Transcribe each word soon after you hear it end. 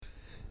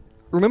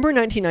Remember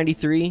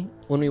 1993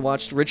 when we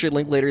watched Richard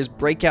Linklater's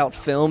breakout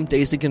film,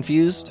 Dazed and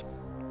Confused?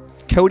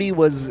 Cody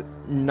was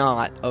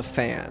not a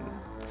fan.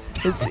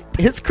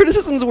 His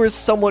criticisms were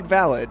somewhat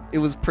valid. It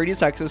was pretty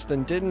sexist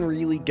and didn't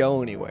really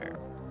go anywhere.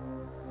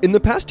 In the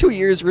past 2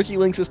 years, Ricky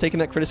Lynx has taken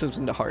that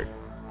criticism to heart.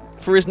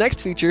 For his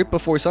next feature,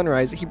 Before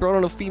Sunrise, he brought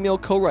on a female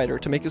co-writer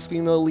to make his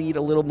female lead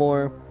a little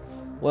more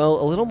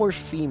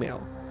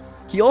female.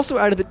 He also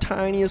added the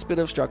tiniest bit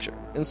of structure.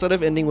 Instead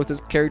of ending with his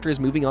characters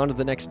moving on to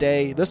the next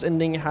day, this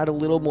ending had a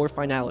little more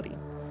finality.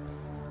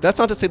 That's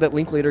not to say that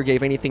Linklater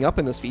gave anything up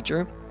in this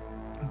feature.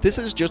 This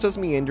is just as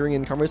meandering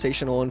and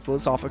conversational and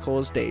philosophical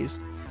as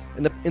Dazed.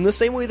 In the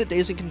same way that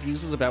Dazed and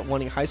Confused is about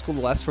wanting high school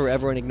to last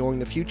forever and ignoring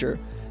the future,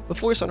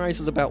 Before Sunrise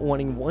is about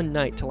wanting one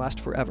night to last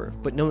forever,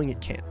 but knowing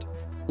it can't.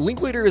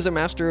 Linklater is a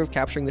master of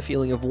capturing the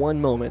feeling of one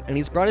moment, and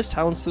he's brought his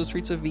talents to the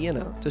streets of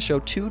Vienna to show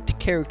two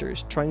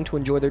characters trying to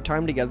enjoy their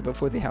time together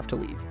before they have to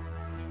leave.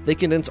 They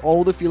condense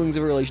all the feelings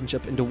of a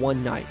relationship into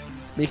one night,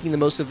 making the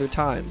most of their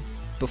time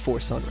before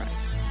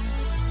sunrise.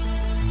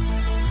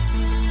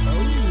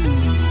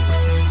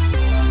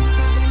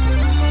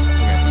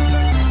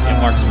 Yeah,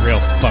 Mark's real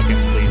fucking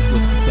pleased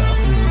with himself.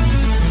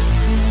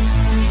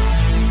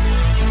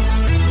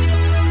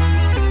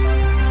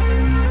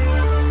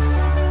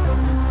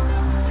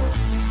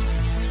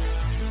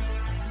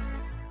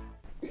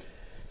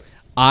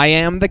 I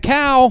am the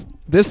cow.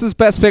 This is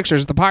Best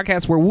Pictures, the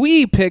podcast where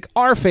we pick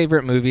our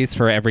favorite movies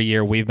for every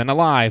year we've been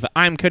alive.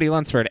 I'm Cody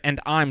Lunsford, and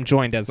I'm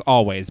joined as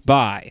always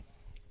by...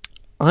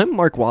 I'm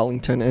Mark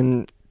Wallington,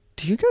 and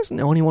do you guys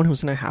know anyone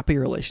who's in a happy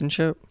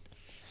relationship?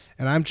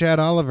 And I'm Chad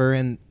Oliver,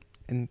 and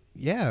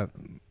yeah,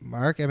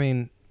 Mark, I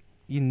mean,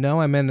 you know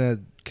I'm in a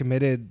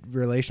committed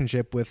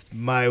relationship with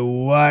my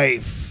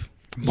wife.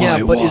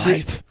 Is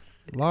it...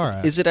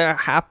 Laura. Is it a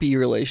happy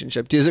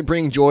relationship? Does it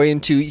bring joy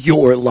into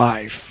your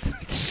life?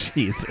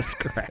 Jesus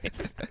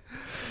Christ.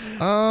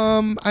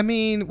 I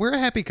mean, we're a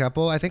happy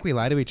couple. I think we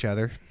lie to each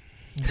other.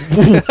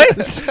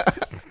 What?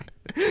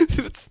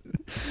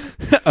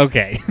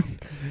 Okay.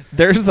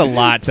 There's a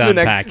lot to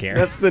unpack here.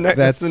 That's the next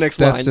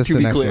line, just to the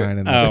be next clear. line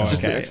in That's the-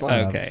 just the next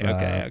line.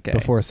 Okay.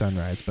 Before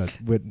Sunrise, but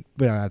we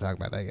don't have to talk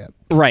about that yet.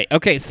 Right.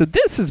 Okay. So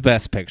this is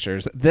Best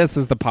Pictures. This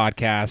is the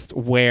podcast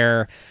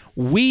where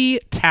we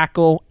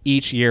tackle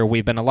each year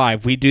we've been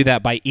alive. We do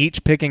that by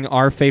each picking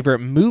our favorite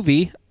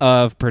movie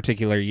of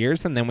particular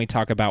years, and then we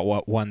talk about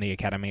what won the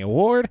Academy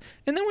Award,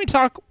 and then we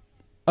talk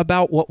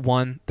about what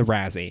won the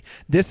Razzie.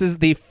 This is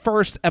the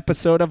first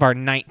episode of our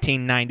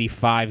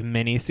 1995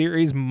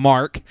 miniseries.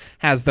 Mark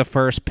has the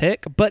first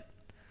pick, but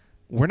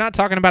we're not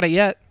talking about it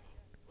yet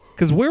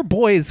because we're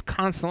boys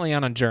constantly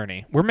on a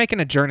journey. We're making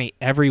a journey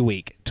every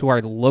week to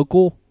our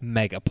local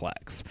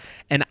megaplex,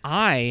 and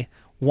I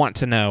want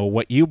to know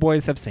what you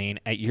boys have seen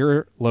at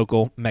your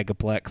local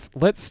megaplex.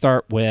 Let's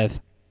start with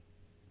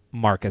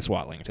Marcus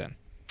Wallington.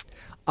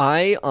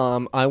 I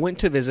went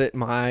to visit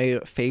my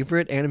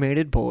favorite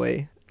animated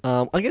boy.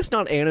 I guess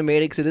not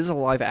animated because it is a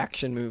live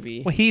action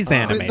movie. Well, he's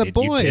animated. The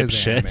boy you is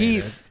dipshit.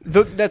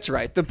 animated. That's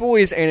right. The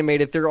boy is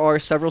animated. There are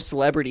several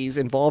celebrities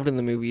involved in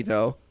the movie,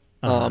 though.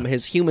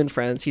 His human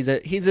friends. He's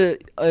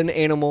an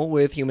animal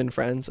with human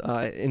friends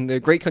in the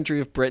great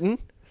country of Britain.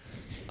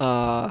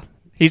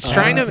 He's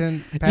trying to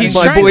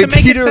boy make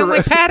Peter it sound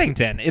like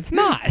Paddington. It's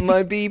not.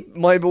 my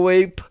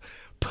boy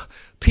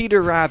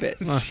Peter Rabbit.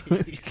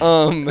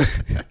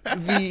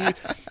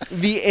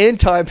 The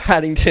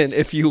anti-Paddington,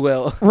 if you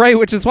will. Right,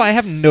 which is why I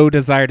have no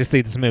desire to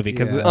see this movie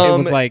because it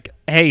was like,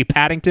 hey,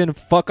 Paddington,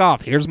 fuck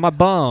off. Here's my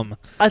bum.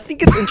 I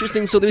think it's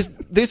interesting. So there's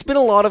been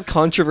a lot of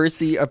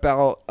controversy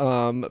about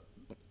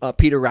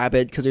Peter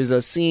Rabbit because there's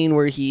a scene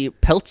where he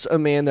pelts a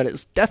man that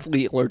is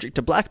deathly allergic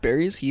to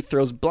blackberries. He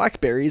throws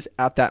blackberries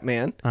at that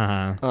man.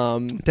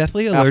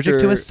 Deathly allergic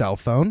to a cell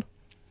phone.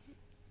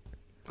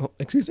 Oh,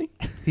 excuse me?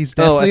 He's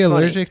deathly that's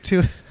allergic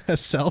to a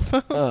cell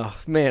phone. Oh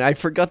man, I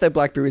forgot that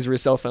blackberries were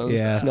cell phones.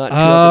 Yeah. It's not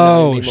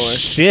 2009 anymore.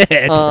 Shit.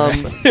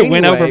 It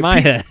went over my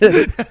head.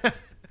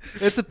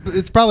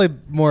 It's probably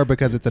more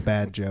because it's a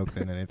bad joke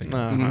than anything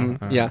else.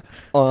 Yeah,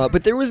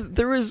 but there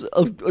was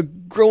a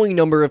growing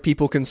number of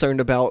people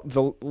concerned about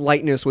the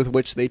lightness with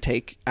which they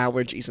take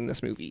allergies in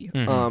this movie.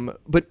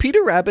 But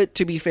Peter Rabbit,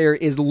 to be fair,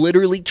 is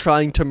literally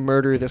trying to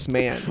murder this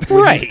man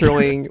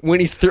when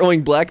he's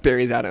throwing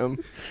blackberries at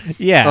him.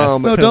 Yeah.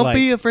 No, don't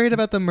be afraid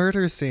about the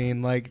murder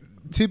scene. Like,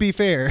 to be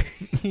fair,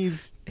 he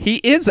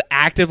is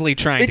actively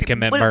trying to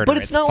commit murder. But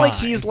it's not like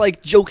he's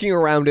like joking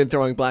around and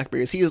throwing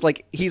blackberries. He's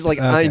like, okay.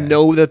 I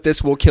know that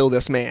this will kill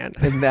this man,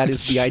 and that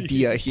is the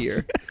idea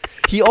here.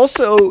 He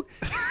also,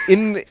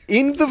 in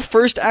the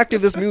first act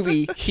of this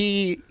movie,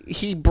 he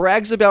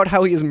brags about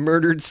how he has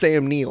murdered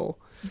Sam Neill.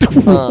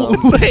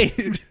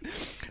 Wait.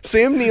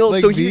 Sam Neill.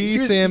 Like so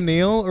Sam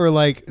Neill, or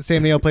like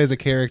Sam Neill plays a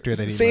character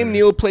that he Sam murdered?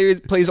 Neill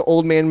plays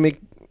old man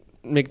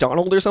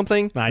McDonald or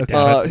something. I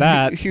doubt it's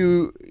that.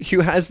 Who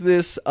has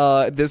this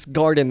this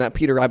garden that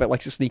Peter Rabbit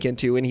likes to sneak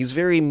into, and he's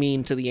very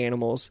mean to the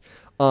animals.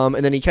 And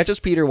then he catches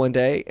Peter one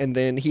day, and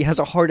then he has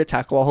a heart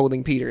attack while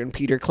holding Peter, and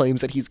Peter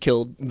claims that he's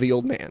killed the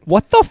old man.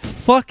 What the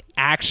fuck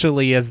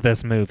actually is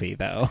this movie,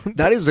 though?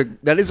 That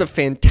is a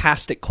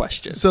fantastic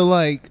question. So,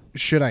 like,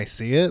 should I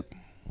see it?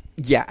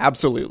 Yeah,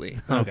 absolutely.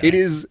 Okay. It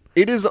is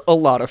a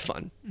lot of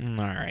fun. All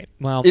right.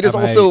 Well, It is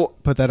I also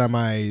put that on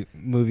my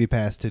movie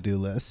pass to-do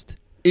list.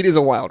 It is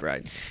a wild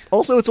ride.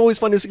 Also, it's always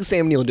fun to see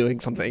Sam Neill doing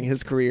something.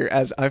 His career,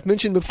 as I've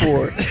mentioned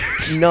before,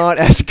 not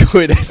as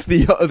good as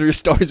the other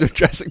stars of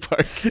Jurassic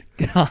Park.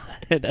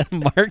 God,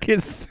 Mark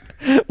is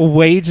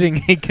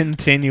waging a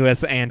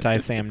continuous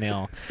anti-Sam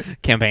Neill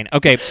campaign.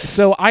 Okay,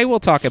 so I will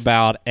talk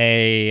about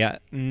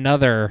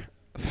another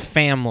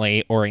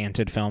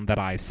family-oriented film that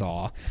I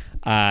saw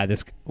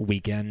this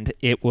weekend.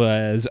 It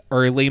was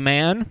Early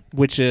Man,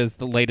 which is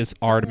the latest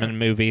Aardman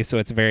movie. So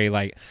it's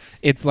very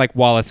it's like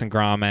Wallace and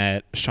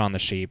Gromit, Shaun the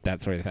Sheep,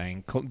 that sort of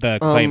thing. The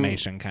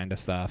claymation kind of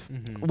stuff.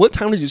 What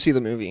time did you see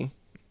the movie?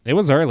 It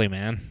was early,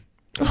 man.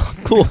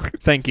 Cool.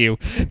 Thank you.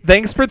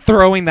 Thanks for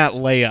throwing that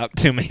layup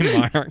to me,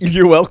 Mark.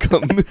 You're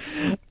welcome.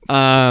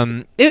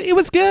 It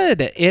was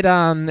good.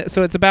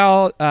 So it's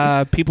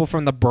about people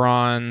from the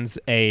Bronze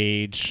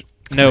Age.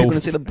 No, I'm going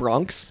to say the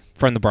Bronx.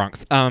 From the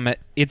Bronx.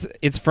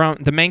 It's from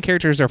the main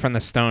characters are from the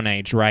Stone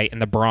Age, right? And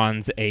the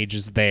Bronze Age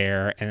is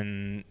there,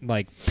 and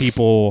like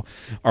people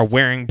are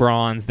wearing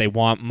bronze, they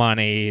want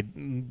money,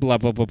 blah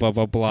blah blah blah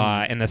blah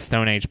blah. And the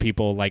Stone Age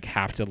people like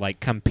have to like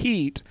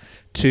compete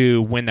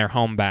to win their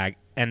home back,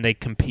 and they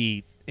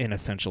compete in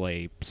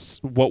essentially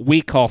what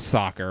we call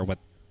soccer, what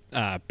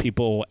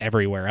people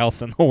everywhere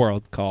else in the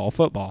world call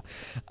football.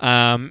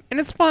 And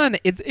it's fun.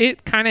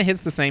 It kind of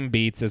hits the same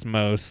beats as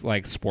most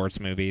like sports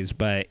movies,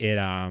 but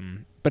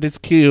it's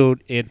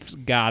cute. It's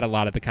got a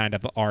lot of the kind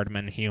of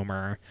Aardman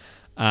humor.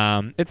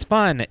 It's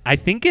fun. I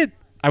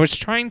was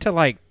trying to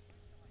like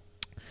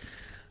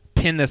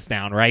pin this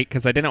down, right?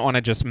 Because I didn't want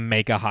to just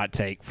make a hot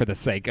take for the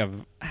sake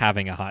of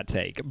having a hot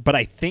take. But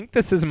I think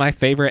this is my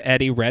favorite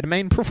Eddie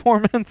Redmayne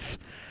performance.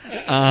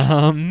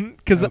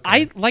 Because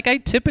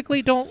I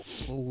typically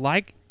don't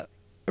like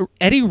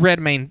Eddie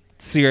Redmayne.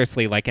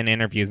 Seriously, like in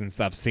interviews and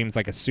stuff, seems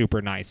like a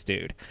super nice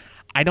dude.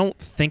 I don't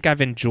think I've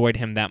enjoyed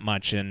him that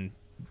much in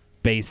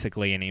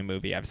basically any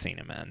movie I've seen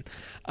him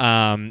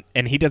in.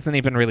 And he doesn't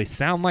even really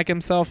sound like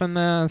himself in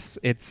this.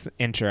 It's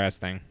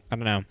interesting. I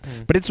don't know.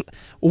 But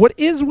what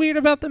is weird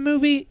about the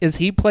movie is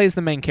he plays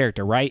the main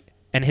character, right?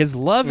 And his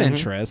love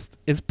interest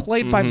is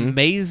played by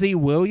Maisie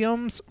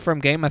Williams from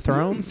Game of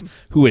Thrones,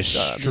 who is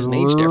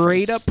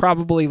straight up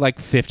probably like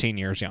 15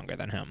 years younger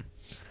than him.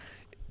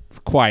 It's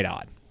quite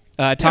odd.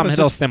 Tom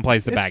Hiddleston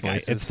plays the bad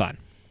guy. It's fun.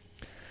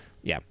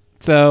 Yeah.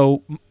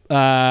 So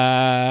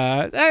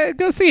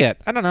go see it.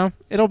 I don't know.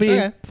 It'll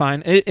be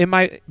fine. It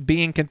might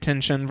be in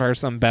contention for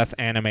some best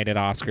animated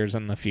Oscars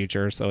in the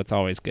future, so it's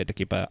always good to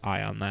keep an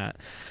eye on that.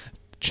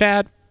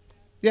 Chad?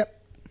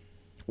 Yep.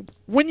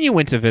 When you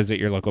went to visit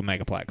your local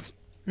Megaplex,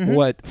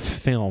 what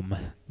film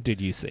did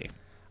you see?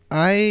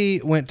 I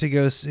went to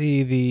go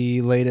see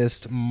the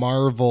latest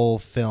Marvel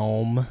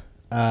film,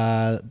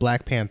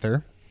 Black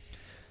Panther.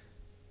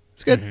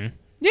 It's good.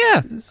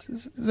 Yeah.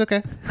 It's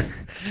okay.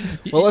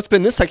 Well, that's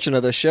been this section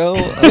of the show.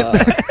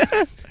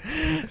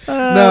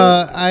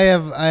 No, I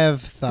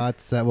have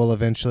thoughts that will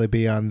eventually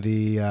be on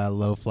the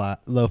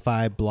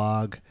lo-fi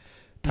blog,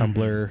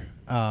 Tumblr.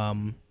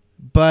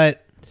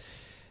 But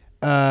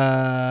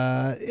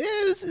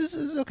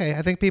it's okay.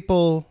 I think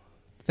people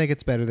think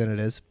it's better than it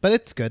is, but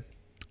it's good.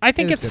 I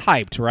think it's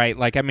hyped, right?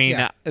 Like, I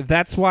mean,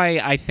 that's why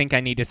I think I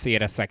need to see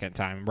it a second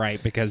time,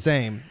 right? Because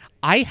Same.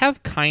 I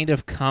have kind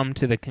of come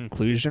to the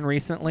conclusion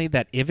recently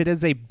that if it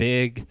is a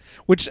big,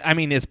 which I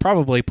mean is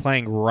probably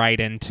playing right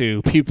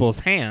into people's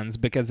hands,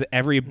 because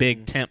every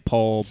big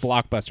tentpole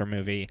blockbuster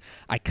movie,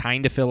 I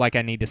kind of feel like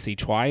I need to see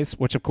twice,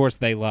 which of course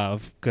they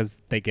love because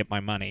they get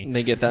my money.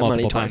 They get that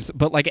multiple money times. twice.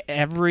 But like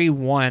every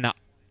one,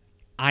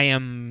 I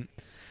am.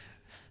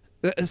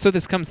 So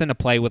this comes into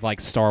play with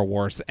like Star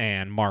Wars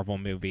and Marvel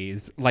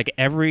movies. Like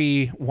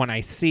every one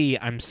I see,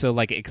 I'm so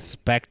like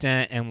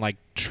expectant and like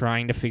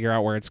trying to figure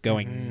out where it's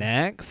going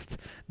next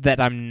that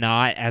I'm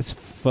not as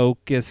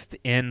focused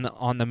in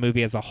on the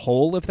movie as a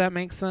whole, if that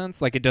makes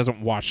sense. Like it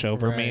doesn't wash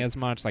over me as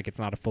much. Like it's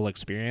not a full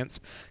experience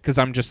because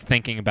I'm just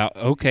thinking about,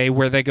 okay,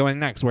 where are they going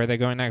next? Where are they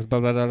going next?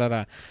 Blah, blah, blah,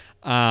 blah,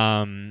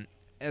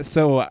 blah.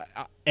 So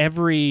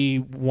every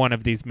one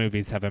of these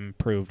movies have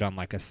improved on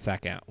like a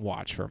second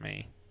watch for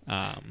me.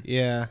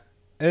 Yeah.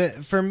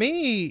 For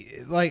me,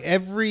 like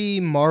every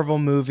Marvel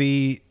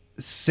movie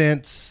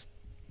since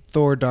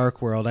Thor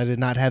Dark World, I did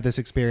not have this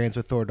experience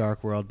with Thor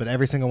Dark World, but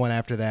every single one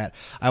after that,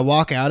 I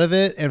walk out of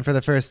it, and for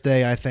the first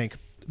day, I think,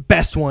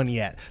 best one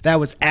yet. That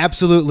was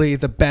absolutely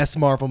the best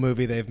Marvel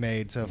movie they've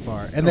made so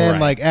far. And then,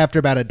 like, after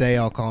about a day,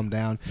 I'll calm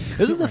down.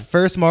 This is the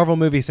first Marvel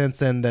movie since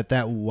then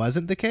that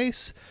wasn't the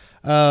case.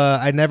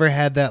 I never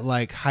had that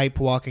like hype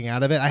walking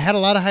out of it. I had a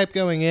lot of hype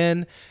going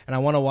in, and I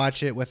want to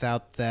watch it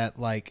without that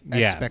like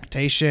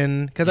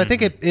expectation, because I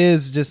think it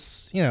is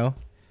just, you know,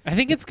 I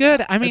think it's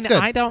good. I mean, it's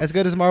good. I don't as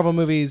good as Marvel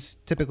movies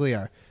typically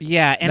are.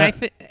 Yeah, and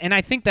Not-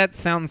 I think that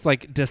sounds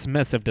like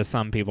dismissive to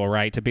some people,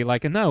 right? To be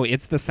like, no,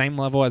 it's the same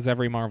level as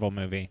every Marvel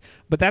movie.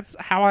 But that's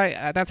how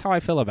I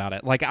feel about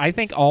it. Like, I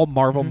think all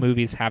Marvel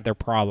movies have their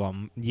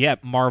problem.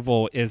 Yet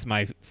Marvel is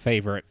my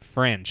favorite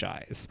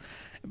franchise.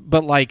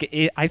 But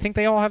like, I think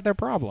they all have their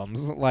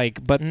problems.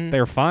 Like, but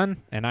they're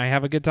fun, and I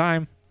have a good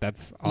time.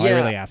 That's all I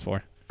really ask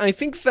for. I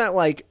think that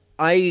like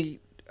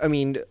I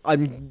mean,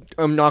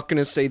 I'm not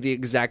gonna say the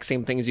exact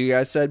same thing as you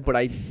guys said, but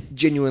I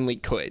genuinely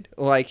could.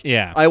 Like,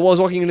 I was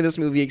walking into this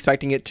movie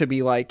expecting it to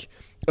be like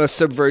a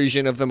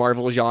subversion of the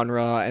Marvel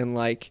genre and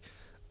like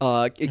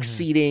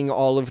exceeding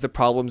all of the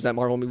problems that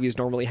Marvel movies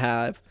normally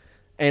have,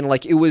 and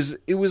like it was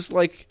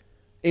like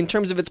in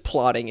terms of its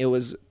plotting, it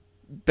was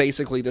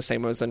basically the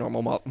same as a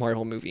normal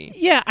Marvel movie.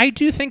 Yeah, I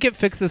do think it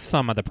fixes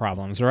some of the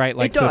problems, right?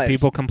 Like, it does. So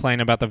people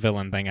complain about the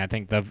villain thing. I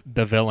think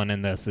the villain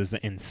in this is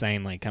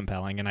insanely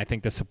compelling, and I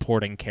think the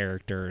supporting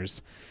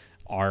characters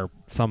are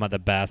some of the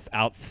best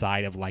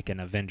outside of like an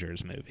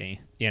Avengers movie.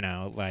 You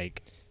know,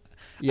 like,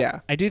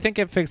 yeah, I do think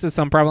it fixes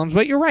some problems,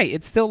 but you're right.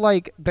 It's still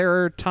like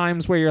there are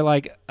times where you're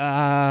like,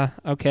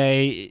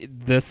 okay,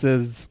 this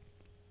is.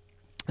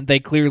 They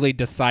clearly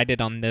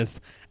decided on this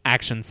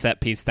action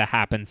set piece to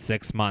happen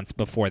 6 months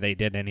before they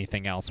did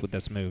anything else with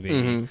this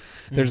movie.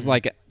 There's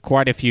like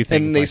quite a few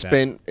things,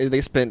 and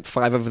they spent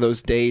 5 of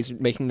those days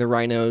making the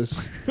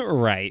rhinos.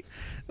 Right,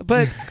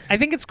 but I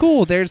think it's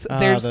cool. There's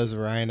those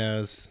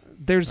rhinos.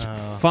 There's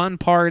fun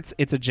parts.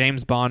 It's a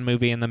James Bond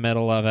movie in the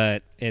middle of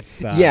it.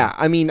 It's yeah.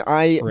 I mean,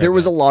 there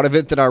was a lot of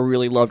it that I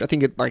really loved. I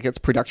think its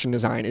production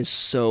design is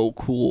so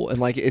cool, and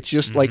like it's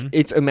just like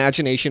its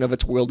imagination of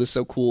its world is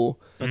so cool.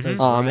 But those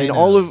and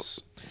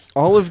rhinos.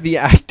 all of the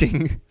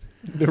acting,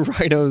 the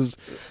rhinos.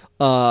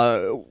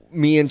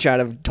 Me and Chad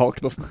have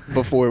talked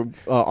before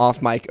off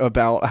mic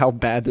about how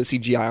bad the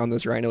CGI on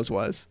those rhinos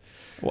was.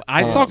 Well,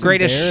 I saw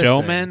Greatest embarrassing.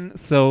 Showman,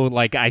 so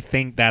like I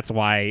think that's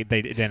why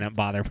they didn't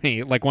bother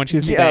me. Like once you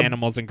see the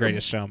animals in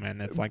Greatest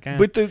Showman, it's like,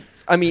 But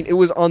it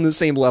was on the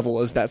same level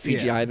as that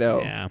CGI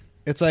though. Yeah.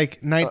 It's like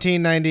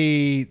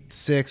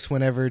 1996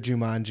 whenever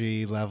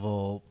Jumanji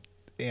level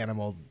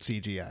animal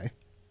CGI.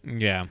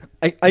 Yeah.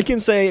 I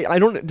can say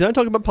did I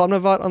talk about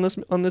Padmavat on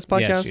this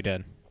podcast? Yes, you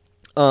did.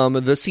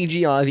 The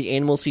CGI, the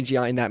animal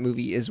CGI in that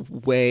movie is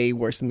way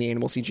worse than the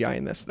animal CGI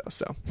in this though.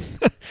 So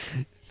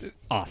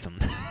awesome.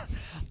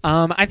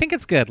 I think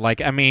it's good.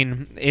 Like, I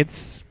mean,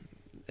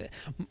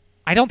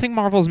 I don't think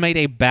Marvel's made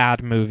a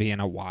bad movie in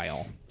a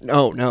while.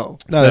 No,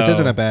 this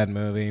isn't a bad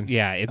movie.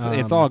 Yeah,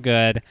 it's all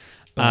good.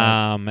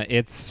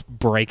 It's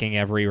breaking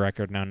every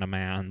record known to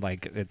man.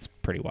 Like, it's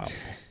pretty wild.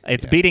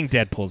 It's beating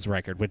Deadpool's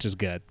record, which is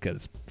good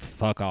because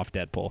fuck off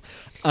Deadpool.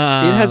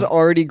 It has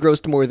already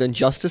grossed more than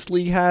Justice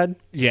League had.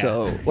 Yeah.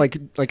 So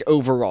like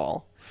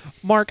overall,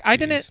 Mark, I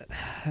didn't.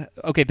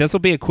 Okay, this will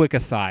be a quick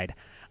aside.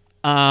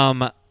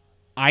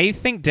 I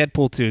think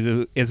Deadpool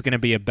 2 is going to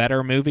be a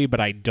better movie, but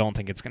I don't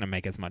think it's going to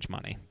make as much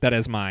money. That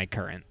is my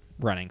current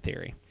running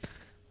theory.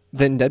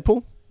 Then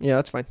Deadpool? Yeah,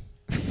 that's fine.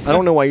 I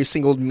don't know why you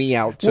singled me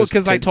out. Well,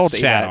 because I told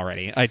say Chad that.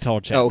 already. I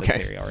told Chad this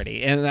theory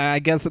already. And I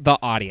guess the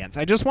audience.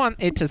 I just want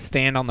it to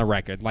stand on the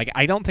record. Like,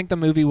 I don't think the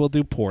movie will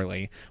do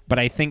poorly, but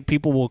I think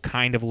people will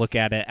kind of look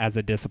at it as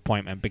a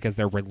disappointment because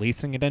they're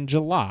releasing it in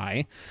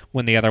July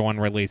when the other one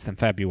released in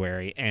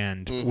February,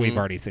 and we've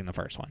already seen the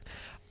first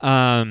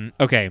one.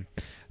 Okay.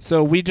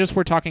 So we just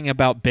were talking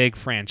about big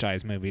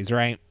franchise movies,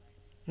 right?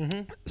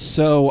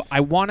 So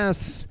I want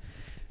us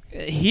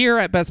here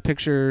at Best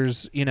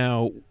Pictures, you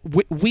know,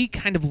 we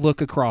kind of look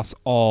across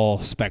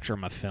all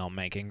spectrum of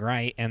filmmaking,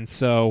 right? And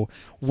so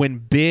when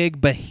big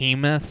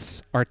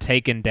behemoths are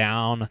taken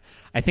down,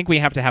 I think we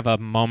have to have a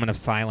moment of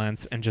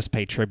silence and just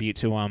pay tribute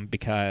to them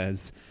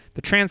because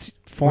the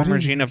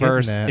Transformers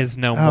universe is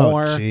no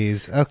more. Oh,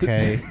 jeez.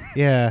 Okay.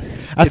 Yeah.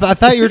 I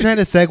thought you were trying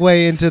to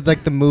segue into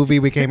like the movie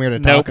we came here to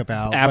talk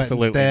about.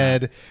 Absolutely. But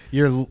instead,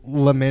 you're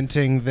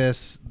lamenting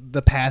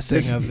the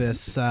passing of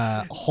this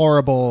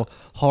horrible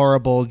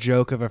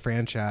joke of a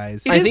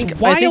franchise. It is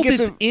wild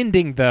it's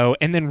ending, though,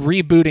 and then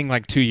rebooting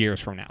like 2 years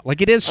from now. Like,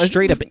 it is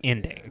straight up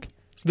ending.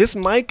 This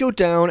might go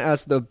down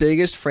as the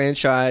biggest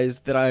franchise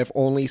that I've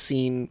only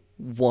seen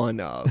one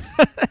of.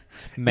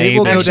 Maybe. It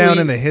will go down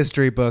in the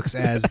history books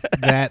as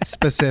that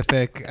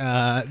specific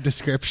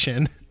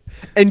description.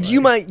 And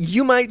you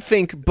might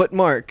think, but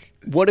Mark,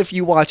 what if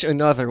you watch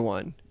another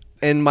one?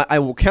 And I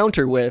will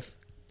counter with,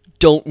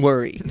 don't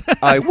worry,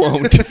 I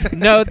won't.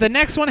 No, the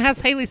next one has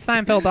Haley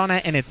Steinfeld on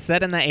it, and it's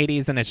set in the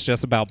 80s, and it's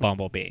just about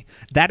Bumblebee.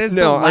 That is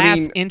the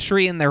last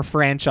entry in their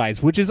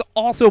franchise, which is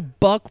also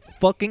buck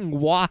fucking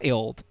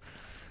wild.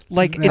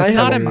 Like, it's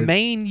not a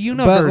main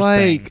universe but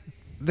like thing.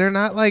 They're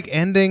not like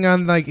ending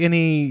on like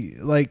any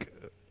like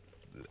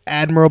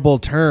admirable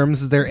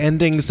terms. They're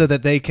ending so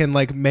that they can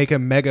like make a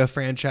mega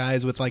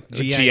franchise with like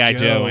G.I.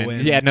 Joe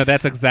and yeah, no,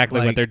 that's exactly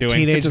like what they're doing.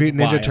 Teenage Mutant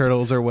Ninja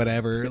Turtles or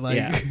whatever.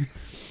 Like,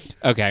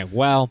 Okay,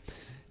 well,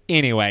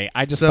 anyway,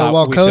 I just So thought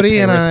while we Cody should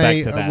pay and respect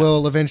I to that.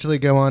 will eventually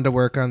go on to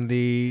work on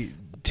the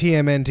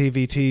TMN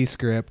TVT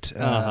script,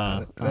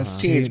 That's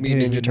Teenage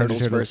Mutant Ninja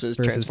Turtles versus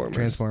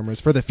Transformers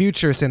for the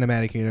future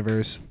cinematic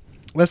universe.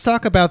 Let's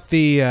talk about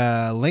the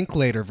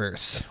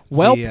Linklaterverse.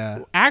 Well,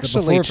 the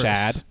actually, Beforeverse.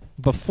 Chad,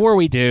 before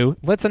we do,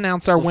 let's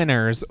announce our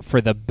winners for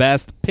the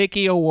Best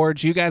Picky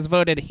Awards. You guys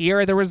voted. Here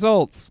are the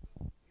results.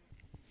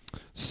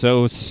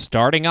 So,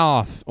 starting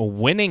off,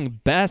 winning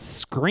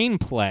Best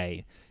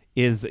Screenplay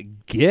is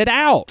Get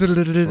Out.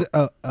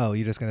 Oh,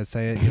 you're just gonna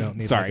say it. You don't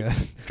need Sorry. like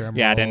a drum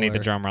Yeah, I roll didn't need the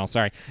or- drum roll.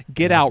 Sorry.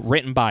 Get Out,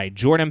 written by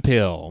Jordan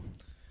Peele.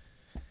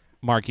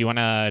 Mark, you want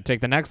to take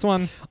the next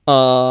one?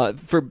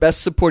 For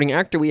Best Supporting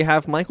Actor, we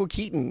have Michael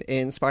Keaton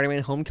in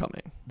Spider-Man: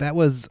 Homecoming. That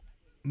was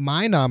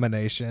my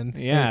nomination.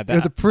 Yeah, it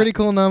was a pretty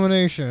cool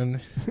nomination.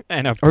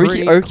 And a Are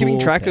we pretty keeping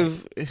cool track pick.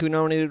 of who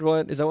nominated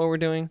what? Is that what we're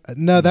doing?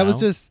 No, that was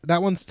No. just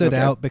that one stood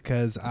Okay. out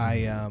because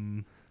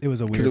it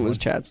was a weird Because it was one.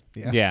 Chad's.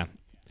 Yeah.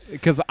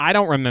 Because I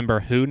don't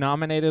remember who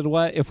nominated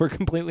what, if we're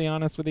completely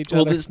honest with each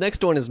Well, other. this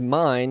next one is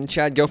mine.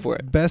 Chad, go for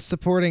it. Best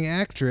Supporting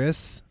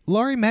Actress,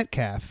 Laurie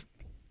Metcalf,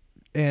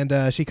 and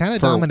she kind of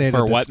For- dominated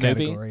for this what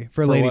movie? category for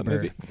For Lady what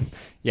Bird. movie?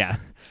 Yeah.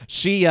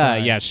 She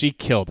Sorry. she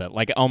killed it.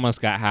 Like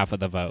almost got half of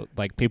the vote.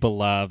 Like people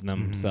love Mm-hmm.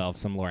 themselves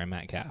some Laurie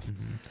Metcalf.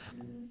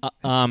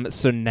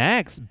 So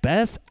next,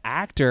 Best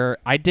Actor.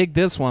 I dig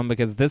this one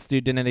because this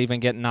dude didn't even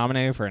get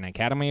nominated for an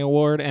Academy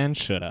Award and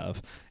should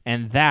have.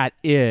 And that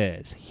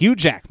is Hugh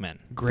Jackman.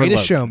 for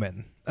Greatest Logan.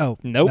 Showman. Oh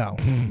Nope.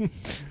 no.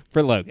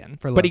 For Logan.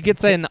 For But he Logan.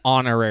 gets an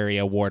honorary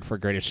award for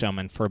Greatest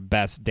Showman for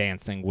Best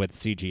Dancing with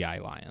CGI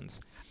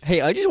Lions. Hey,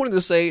 I just wanted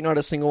to say not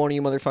a single one of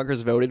you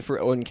motherfuckers voted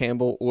for Owen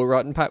Campbell or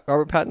Robert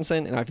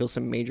Pattinson, and I feel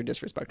some major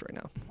disrespect right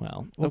now.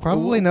 Well,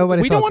 Probably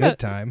nobody we saw don't Good wanna-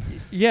 Time.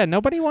 Yeah,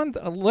 nobody wants.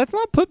 Let's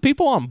not put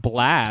people on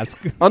blast.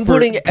 I'm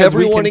putting 'cause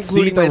everyone, we can see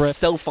including the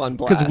myself, on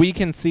blast. Because we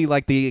can see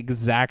like the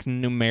exact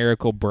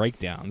numerical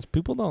breakdowns.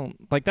 People don't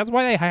like. That's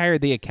why they hire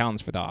the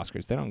accountants for the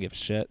Oscars. They don't give a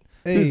shit.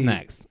 Who's Hey,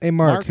 next? Hey,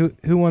 Mark,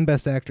 who won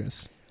Best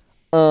Actress?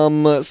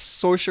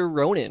 Saoirse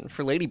Ronan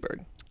for Lady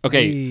Bird.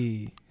 Okay,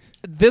 Hey.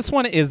 this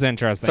one is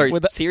interesting. Sorry,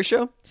 With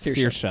Saoirse?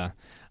 Saoirse.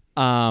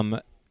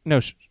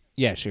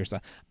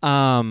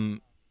 Saoirse.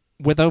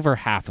 With over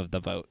half of the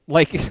vote.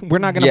 Like we're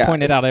not going to Yeah,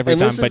 point it out every and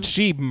time, this but is-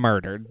 she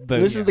murdered.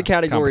 This is the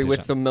category with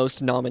competition. the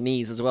most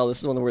nominees as well. This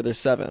is one where there's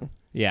 7.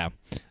 Yeah.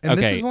 And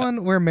okay. this is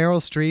one where Meryl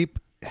Streep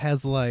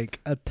has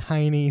like a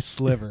tiny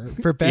sliver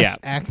for Best Yeah.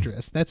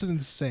 Actress. That's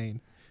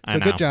insane. I So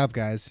know. good job,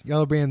 guys.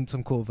 Y'all are being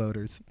some cool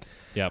voters.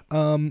 Yep.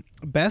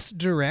 Best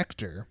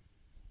Director,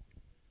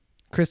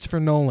 Christopher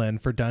Nolan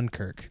for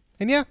Dunkirk.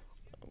 And yeah,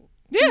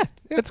 Yeah,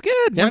 it's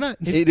good. why not?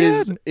 It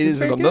is the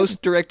very good.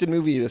 most directed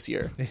movie this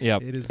year.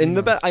 Yep. It is In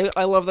the most.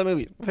 I love that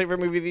movie. Favorite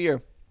movie of the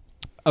year.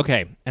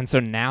 Okay, and so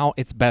now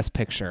it's Best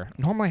Picture.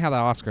 Normally, how the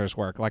Oscars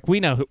work, like we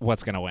know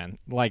what's going to win.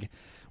 Like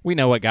we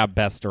know what got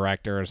Best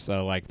Director,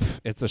 so like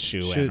it's a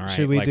shoe-in, right?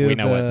 Should we like do we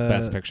know what the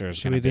Best Picture is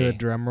Should going we to do be. a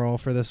drum roll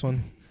for this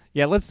one?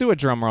 Yeah, let's do a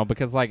drum roll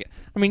because, like,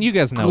 I mean, you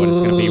guys know what it's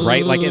going to be,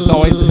 right? Like it's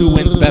always who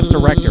wins Best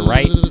Director,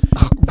 right?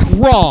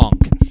 Wrong.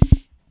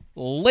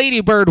 Lady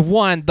Bird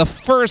won the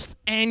first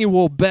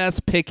annual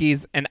Best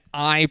Pickies, and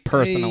I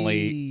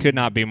personally Hey. could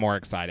not be more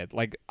excited.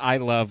 Like, I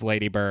love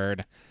Lady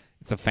Bird.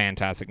 It's a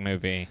fantastic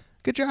movie.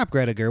 Good job,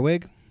 Greta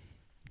Gerwig.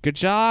 Good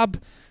job,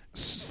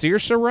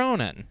 Saoirse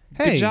Ronan.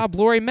 Hey. Good job,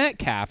 Laurie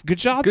Metcalf. Good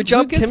job, Good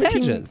job, Lucas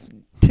Hedges.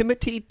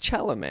 Timothy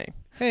Chalamet.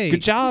 Hey,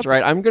 Good job. That's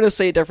right. I'm gonna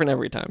say it different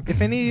every time.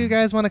 If any of you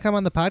guys want to come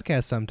on the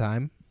podcast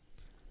sometime,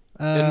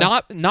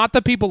 Not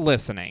the people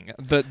listening.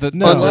 The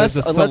No. Unless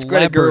the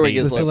Greta Gerwig celebrities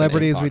is the listening.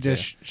 celebrities talk we to.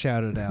 just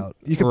shouted out,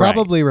 you could Right.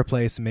 probably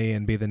replace me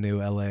and be the new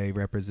LA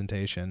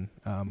representation.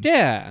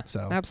 Yeah,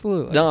 So-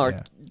 absolutely. No,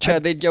 Yeah.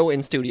 Chad, they'd go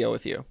in studio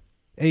with you.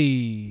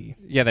 Hey,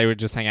 Yeah, they would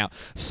just hang out.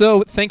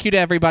 So thank you to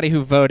everybody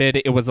who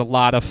voted. It was a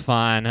lot of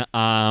fun.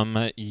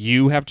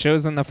 You have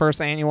chosen the first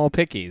annual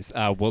Pickies.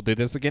 We'll do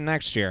this again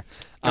next year.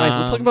 Guys,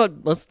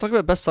 let's talk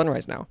about Best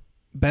Sunrise now.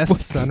 best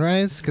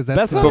sunrise because that's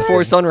Best the- Sunrise?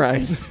 Before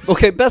Sunrise.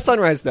 Okay, Best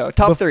Sunrise though.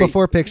 Top 3.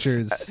 Before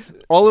pictures.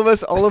 All of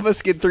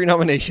us get 3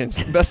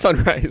 nominations. Best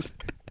Sunrise.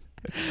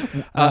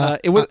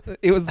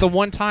 It was the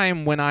one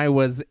time when I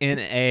was in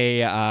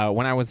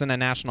a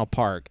national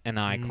park and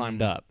I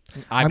climbed up.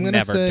 I've I'm gonna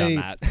never say, done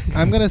that.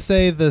 I'm gonna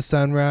say the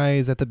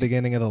sunrise at the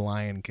beginning of the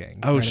Lion King.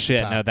 Oh right at the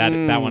shit! top. No,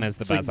 that one is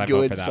the It's best. a I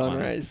vote good for that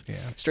sunrise. Yeah.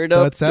 Straight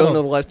So up, it's settled. don't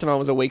know the last time I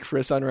was awake for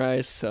a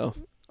sunrise. So,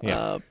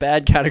 Yeah.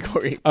 bad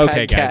category. one.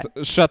 Okay, Bad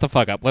guys, shut the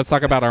fuck up. Let's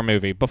talk about our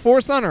movie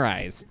Before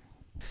Sunrise.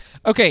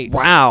 Okay.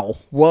 Wow.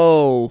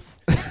 Whoa.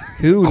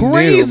 Who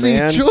Crazy knew,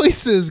 man?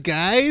 choices,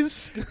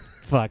 guys.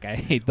 Fuck, I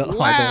hate the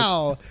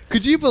Wow.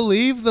 Could you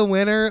believe the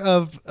winner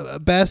of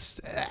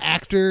Best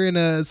Actor in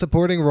a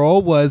Supporting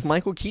Role was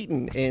Michael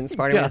Keaton in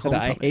Spider-Man: God, I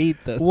Homecoming. hate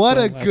this. what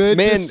so a much. good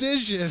Man.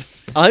 decision.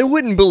 I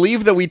wouldn't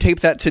believe that we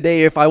taped that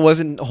today if I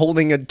wasn't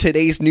holding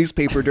today's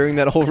newspaper during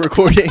that whole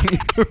recording.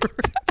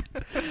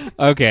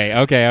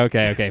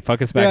 Okay.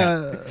 Focus back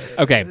up.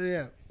 Yeah. Okay.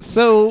 Yeah.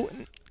 So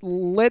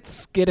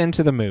let's get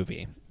into the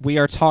movie. We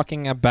are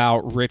talking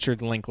about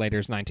Richard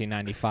Linklater's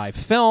 1995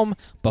 film,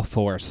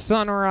 Before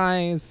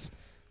Sunrise.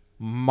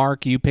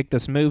 Mark, you picked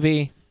this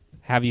movie.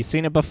 Have you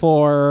seen it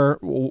before?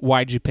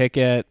 Why'd you pick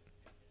it?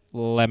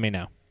 Let me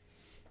know.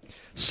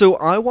 So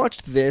I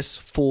watched this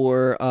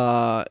for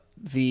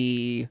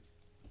the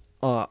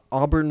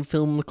Auburn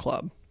Film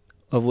Club,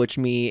 of which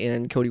me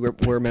and Cody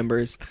were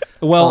members.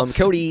 Well,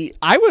 Cody,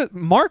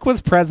 Mark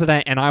was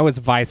president and I was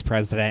vice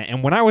president.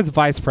 And when I was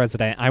vice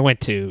president, I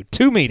went to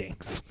 2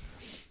 meetings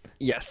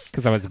yes,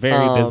 because I was a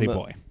very busy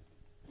boy.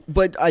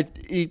 but I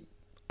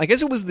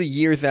guess it was the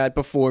year that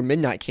Before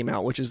Midnight came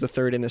out, which is the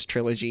third in this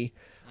trilogy.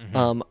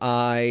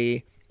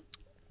 I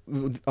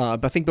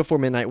think Before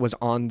Midnight was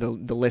on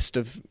the list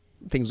of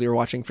things we were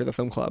watching for the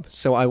film club.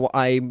 So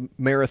I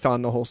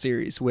marathoned the whole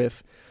series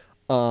with,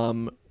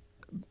 I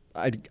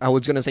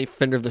was going to say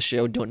friend of the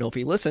show, don't know if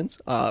he listens,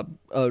 a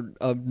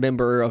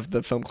member of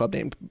the film club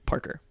named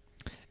Parker.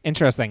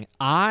 Interesting.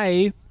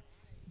 I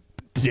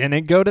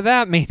didn't go to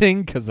that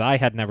meeting because I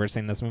had never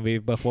seen this movie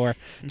before.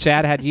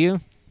 Chad, had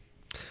you?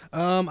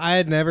 I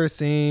had never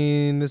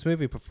seen this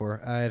movie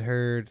before. I had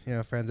heard,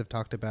 friends have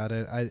talked about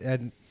it.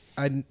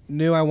 I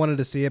knew I wanted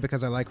to see it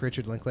because I like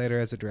Richard Linklater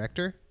as a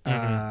director.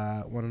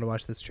 Wanted to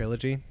watch this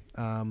trilogy.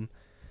 And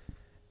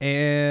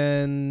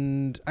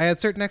I had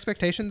certain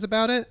expectations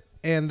about it,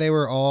 and they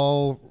were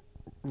all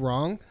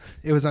wrong.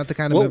 It was not the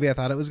kind of movie I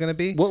thought it was going to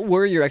be. What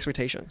were your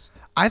expectations?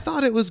 I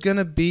thought it was going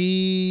to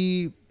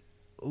be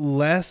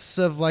less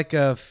of like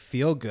a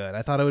feel good.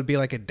 I thought it would be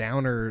like a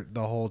downer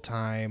the whole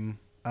time.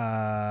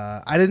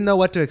 I didn't know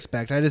what to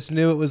expect. I just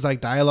knew it was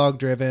like dialogue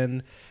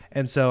driven.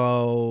 And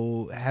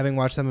so having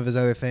watched some of his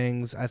other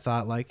things, I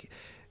thought like,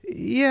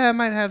 yeah, it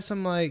might have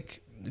some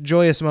like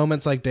joyous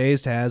moments like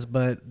Dazed has,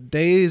 but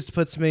Dazed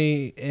puts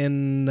me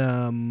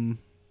in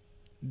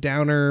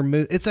downer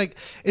mood. It's like,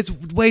 it's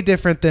way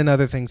different than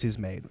other things he's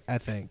made, I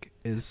think.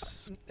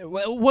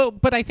 Well,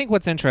 but I think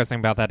what's interesting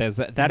about that is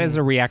is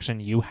a reaction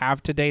you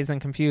have to Dazed and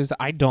Confused.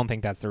 I don't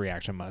think that's the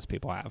reaction most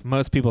people have.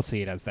 Most people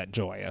see it as that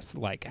joyous,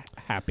 like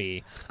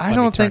happy. I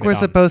don't think we're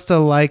supposed to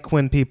like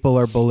when people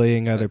are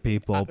bullying other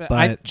people.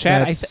 But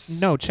Chad, I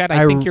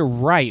think you're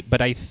right.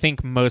 But I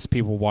think most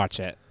people watch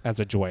it as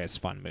a joyous,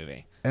 fun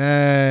movie.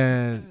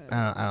 I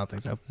don't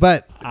think so.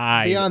 But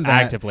I beyond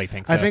that, actively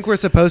think so. I think we're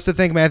supposed to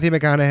think Matthew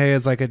McConaughey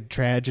is like a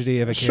tragedy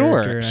of a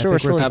character. Sure.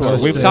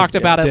 We've talked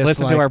about it.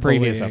 Listen to our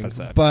previous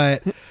episode.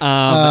 But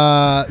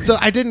so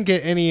I didn't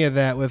get any of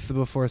that with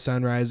Before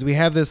Sunrise. We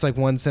have this like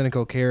one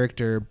cynical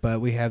character,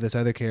 but we have this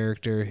other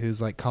character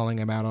who's like calling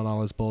him out on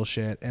all his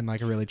bullshit in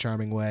like a really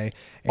charming way.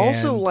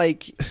 Also,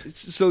 like,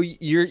 so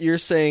you're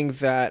saying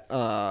that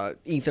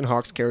Ethan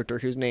Hawke's character,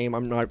 whose name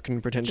I'm not going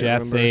to pretend to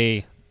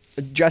remember.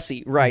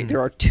 Jesse, right.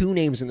 There are 2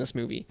 names in this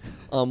movie.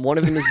 One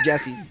of them is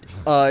Jesse.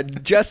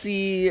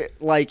 Jesse,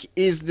 like,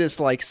 is this,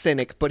 like,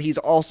 cynic, but he's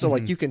also,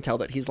 like, you can tell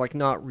that he's, like,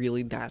 not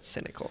really that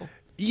cynical.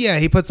 Yeah,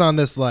 he puts on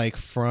this, like,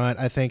 front.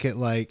 I think it,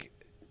 like,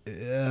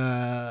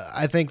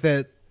 I think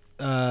that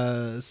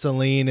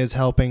Celine is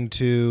helping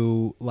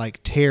to,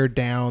 like, tear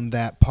down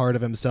that part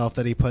of himself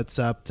that he puts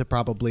up to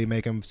probably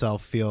make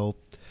himself feel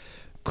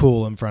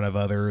cool in front of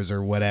others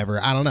or whatever.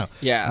 I don't know.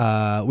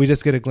 Yeah. We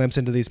just get a glimpse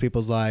into these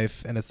people's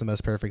life, and it's the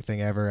most perfect thing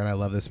ever, and I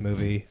love this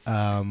movie.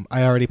 I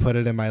already put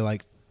it in my,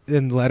 like,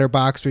 in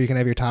Letterboxd where you can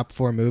have your top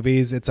 4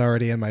 movies. It's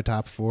already in my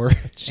top 4.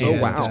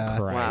 Oh, wow.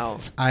 Wow.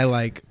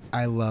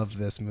 I love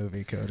this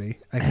movie, Cody.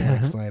 I can't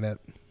explain it.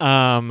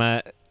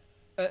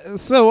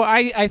 So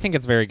I think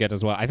it's very good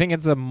as well. I think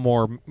it's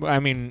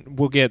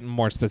we'll get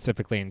more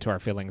specifically into our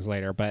feelings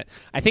later, but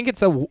I think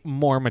it's a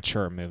more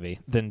mature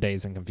movie than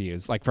Dazed and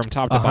Confused. Like from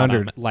top to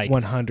bottom, like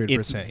 100%,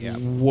 it's yeah.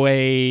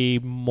 way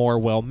more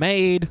well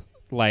made,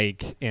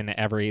 like in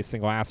every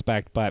single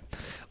aspect. But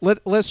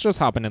let's just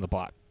hop into the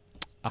plot.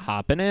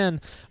 Hopping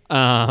in.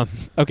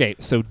 Okay,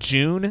 so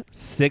June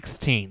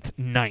 16th,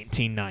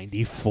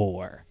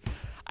 1994.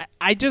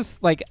 I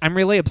just, like, I'm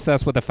really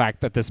obsessed with the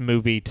fact that this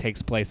movie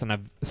takes place on a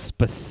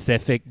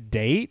specific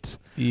date.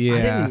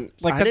 Yeah.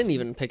 I didn't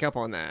even pick up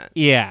on that.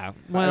 Yeah.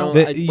 Well,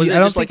 I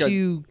don't think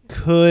you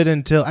could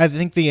until, I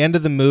think the end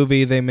of the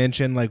movie, they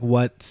mention, like,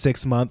 what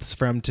 6 months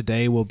from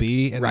today will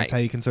be, and that's how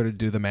you can sort of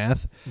do the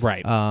math.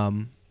 Right.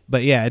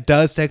 But yeah, it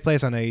does take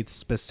place on a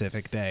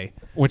specific day.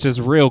 Which is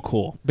real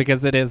cool,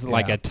 because it is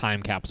like a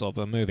time capsule of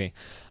a movie.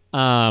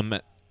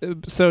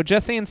 So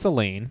Jesse and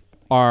Celine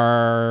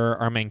are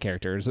our main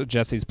characters.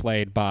 Jesse's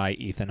played by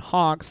Ethan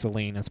Hawke.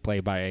 Celine is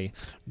played by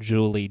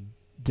Julie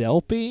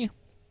Delpy.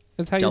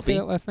 Is how you say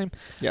that last name?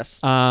 Yes.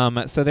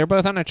 So they're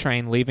both on a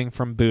train leaving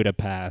from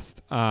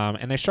Budapest,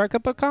 and they strike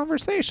up a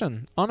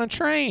conversation on a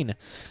train.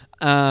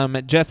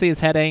 Jesse is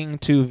heading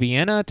to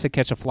Vienna to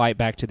catch a flight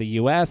back to the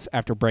U.S.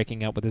 after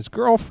breaking up with his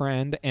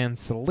girlfriend, and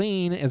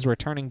Celine is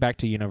returning back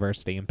to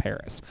university in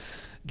Paris.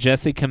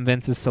 Jesse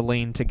convinces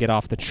Celine to get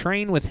off the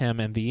train with him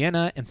in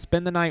Vienna and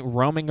spend the night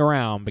roaming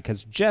around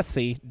because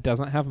Jesse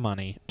doesn't have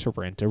money to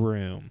rent a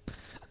room.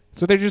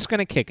 So they're just going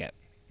to kick it.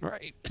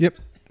 Right. Yep.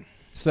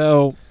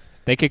 So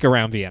they kick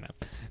around Vienna.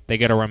 They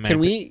get a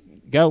romantic...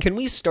 Can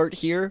we start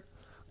here?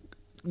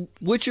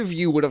 which of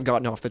you would have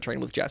gotten off the train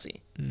with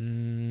Jesse?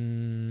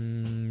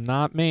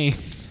 Not me.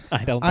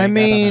 I don't. Think, I don't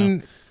mean,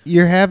 know.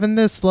 you're having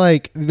this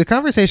like the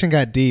conversation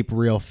got deep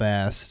real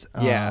fast.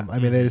 Yeah. I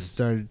mean, they just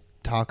started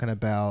talking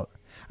about.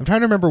 I'm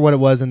trying to remember what it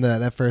was in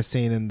that first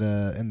scene in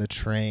the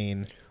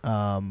train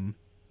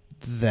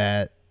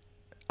that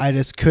I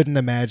just couldn't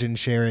imagine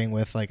sharing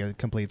with like a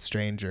complete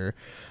stranger.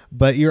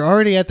 But you're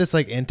already at this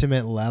like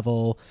intimate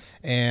level,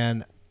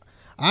 and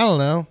I don't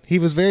know. He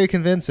was very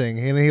convincing,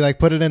 and he like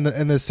put it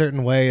in this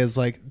certain way as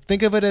like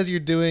think of it as you're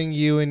doing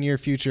you and your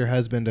future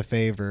husband a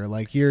favor.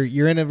 Like you're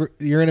in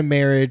a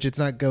marriage. It's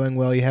not going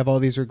well. You have all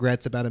these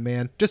regrets about a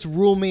man. Just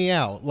rule me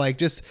out. Like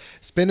just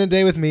spend a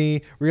day with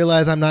me.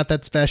 Realize I'm not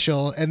that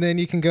special, and then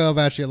you can go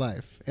about your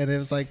life. And it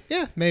was like,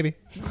 yeah, maybe.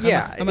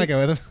 Yeah, I might go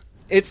with him.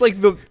 It's like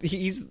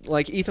he's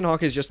like Ethan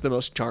Hawke is just the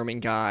most charming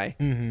guy.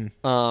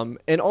 Mm-hmm.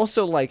 And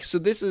also like so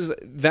this is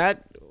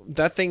that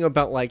thing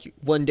about like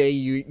one day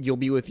you'll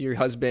be with your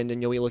husband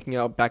and you'll be looking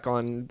out back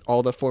on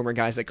all the former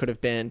guys that could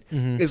have been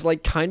is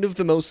like kind of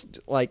the most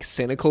like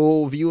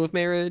cynical view of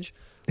marriage,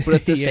 but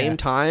at the same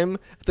time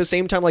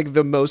like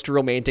the most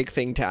romantic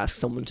thing to ask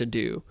someone to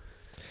do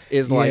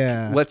is like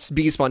let's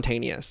be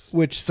spontaneous,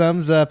 which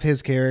sums up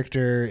his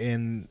character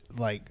in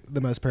like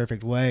the most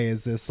perfect way.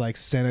 Is this like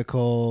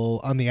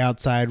cynical on the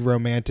outside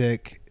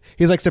romantic,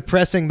 he's like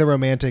suppressing the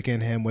romantic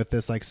in him with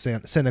this like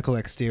cynical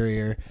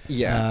exterior,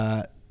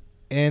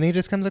 and he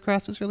just comes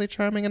across as really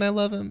charming, and I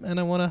love him and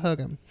I want to hug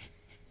him.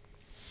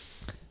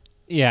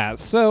 Yeah,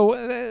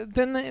 so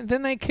then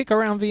they kick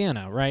around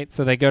Vienna, right?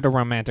 So they go to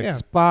romantic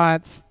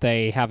spots.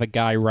 They have a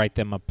guy write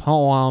them a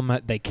poem.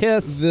 They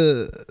kiss.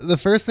 The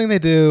first thing they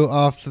do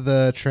off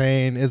the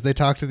train is they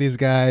talk to these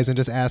guys and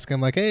just ask them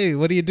like, "Hey,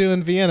 what do you do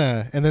in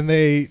Vienna?" And then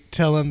they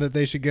tell them that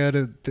they should go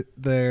to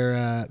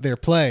their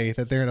play,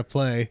 that they're in a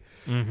play.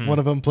 Mm-hmm. One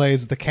of them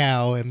plays the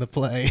cow in the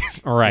play,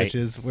 right? Which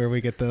is where we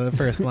get the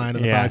first line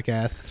of the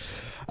podcast.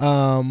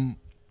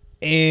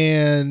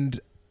 And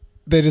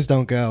they just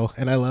don't go,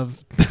 and I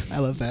love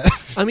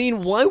that. I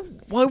mean, why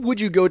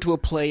would you go to a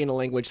play in a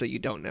language that you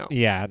don't know?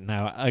 Yeah,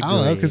 no, agreed. I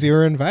don't know, because you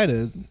were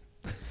invited.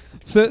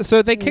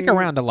 So they kick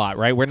around a lot,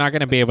 right? We're not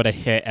going to be able to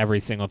hit every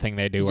single thing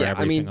they do or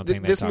every single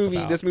thing they talk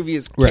about. This movie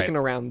is kicking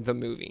around the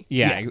movie.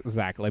 Yeah,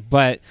 exactly.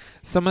 But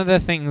some of the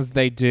things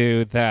they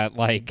do that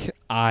like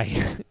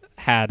I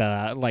had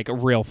a like a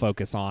real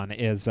focus on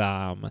is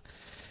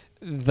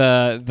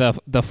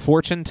the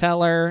fortune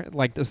teller,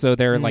 like, so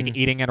they're like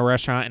eating at a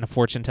restaurant and a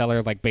fortune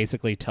teller like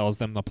basically tells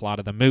them the plot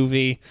of the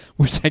movie,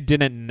 which I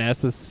didn't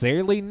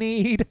necessarily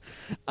need,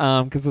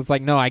 because it's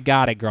like, no, I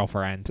got it,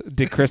 girlfriend.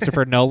 Did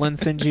Christopher Nolan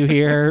send you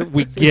here?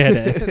 We get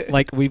it.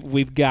 Like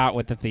we've got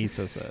what the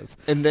thesis is.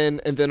 And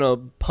then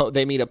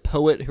they meet a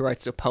poet who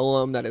writes a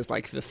poem that is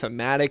like the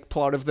thematic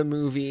plot of the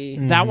movie.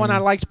 That one I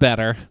liked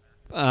better.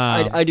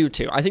 I do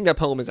too. I think that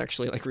poem is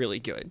actually like really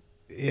good.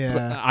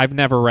 Yeah, I've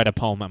never read a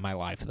poem in my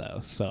life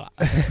though, so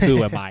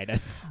who am I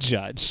to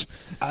judge?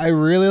 I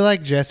really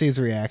like Jesse's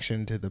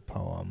reaction to the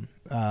poem.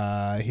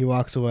 He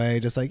walks away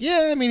just like,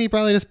 yeah, I mean, he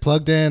probably just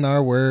plugged in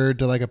our word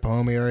to like a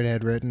poem he already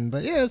had written,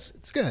 but yeah,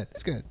 it's good.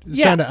 It's good.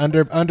 He's trying to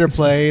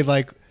underplay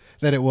like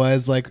that it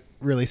was like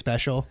really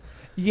special.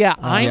 Yeah,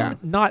 I'm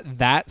not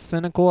that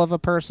cynical of a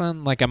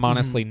person. Like, I'm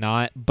honestly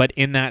not. But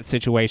in that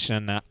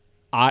situation,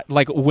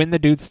 like when the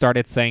dude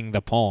started saying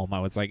the poem, I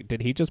was like,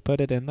 did he just put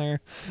it in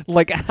there?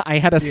 Like, I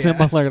had a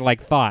similar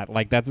like thought.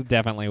 Like, that's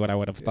definitely what I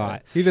would have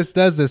thought. He just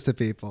does this to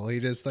people. He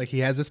just like, he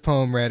has this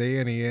poem ready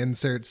and he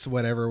inserts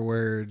whatever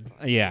word.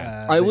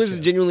 Yeah. I was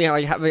genuinely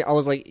like, I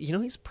was like, you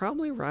know, he's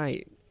probably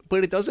right.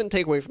 But it doesn't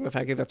take away from the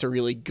fact that that's a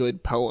really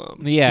good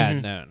poem. Yeah,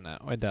 no,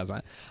 it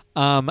doesn't.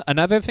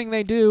 Another thing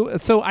they do,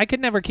 so I could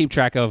never keep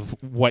track of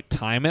what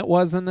time it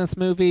was in this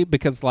movie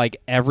because like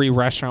every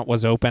restaurant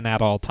was open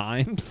at all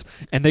times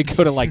and they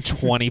go to like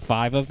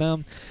 25 of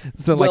them.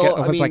 So like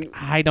I was like,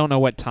 I don't know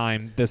what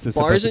time this is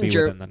supposed to be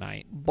within the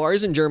night.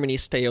 Bars in Germany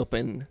stay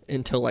open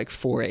until like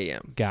 4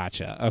 a.m.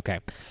 Gotcha. Okay.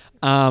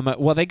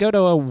 Well, they go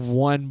to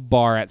one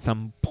bar at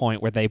some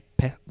point where they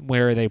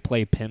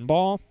play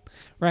pinball,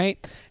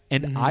 right?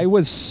 And I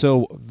was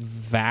so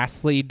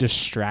vastly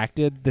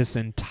distracted this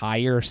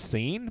entire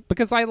scene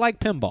because I like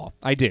pinball.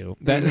 I do.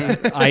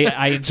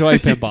 I enjoy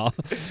pinball.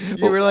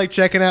 You were like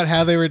checking out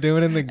how they were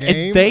doing in the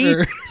game? And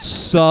they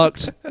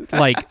sucked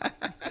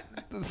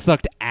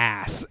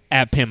ass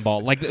at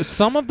pinball. Like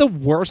some of the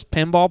worst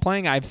pinball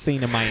playing I've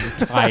seen in my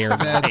entire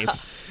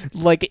life.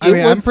 Like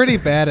I'm pretty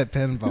bad at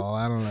pinball.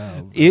 I don't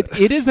know.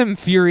 It is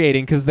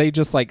infuriating because they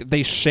just like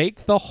they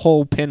shake the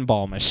whole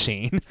pinball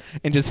machine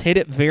and just hit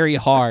it very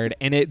hard,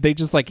 and they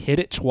just like hit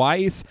it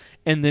twice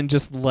and then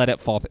just let it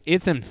fall.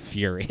 It's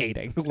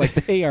infuriating. Like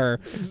they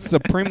are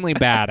supremely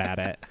bad at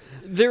it.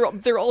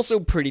 They're also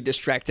pretty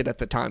distracted at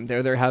the time.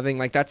 They're having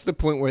like that's the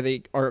point where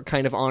they are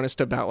kind of honest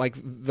about like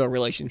the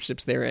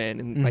relationships they're in,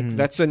 and like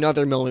that's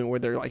another moment where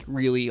they're like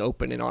really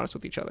open and honest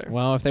with each other.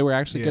 Well, if they were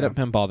actually good at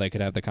pinball, they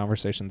could have the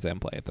conversations and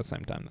play at the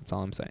same time. That's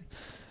all I'm saying.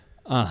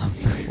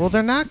 Well,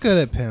 they're not good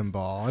at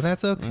pinball, and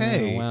that's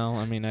okay. Well,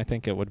 I mean, I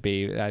think it would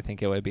be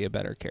a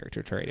better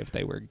character trait if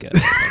they were good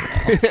at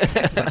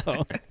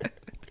pinball.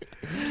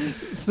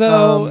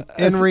 So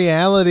in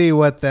reality,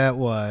 what that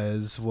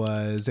was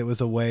it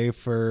was a way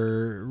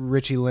for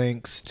Richie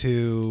Lynx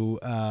to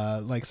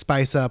like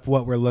spice up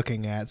what we're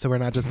looking at, so we're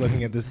not just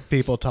looking at the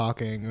people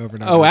talking over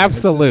and over. Oh,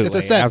 absolutely, it's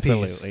a set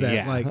absolutely, piece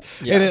that,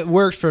 yeah. and it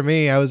worked for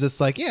me. I was just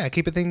like, yeah,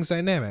 keeping things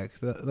dynamic.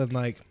 Then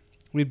like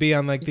we'd be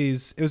on like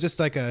these. It was just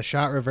like a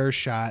shot reverse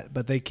shot,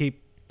 but they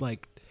keep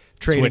like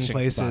trading Switching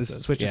places,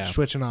 spots,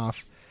 switching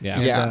off. Yeah.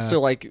 Yeah. And,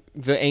 So like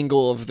the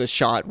angle of the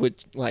shot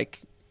would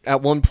like at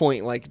one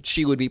point like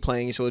she would be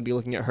playing, so it would be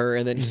looking at her,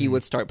 and then he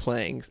would start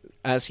playing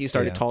as he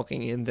started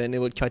talking, and then it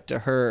would cut to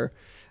her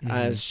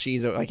as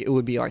she's like it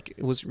would be like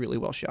it was really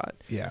well shot.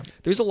 Yeah,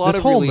 There's a lot this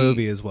of whole really,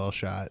 movie is well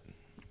shot.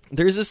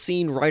 There's a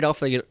scene right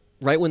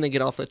when they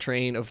get off the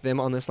train of them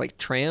on this like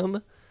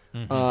tram,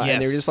 and they're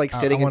just like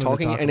sitting I and wanted to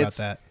talking, talk and about it's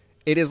that.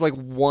 it is like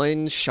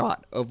one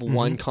shot of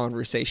one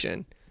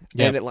conversation,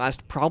 and it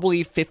lasts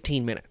probably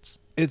 15 minutes.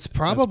 It's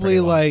pretty probably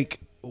long.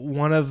 like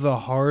one of the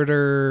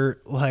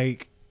harder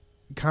like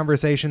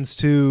conversations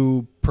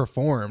to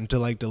perform, to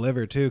like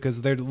deliver too,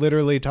 because they're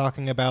literally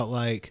talking about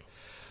like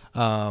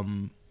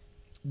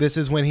this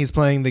is when he's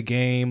playing the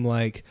game,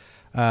 like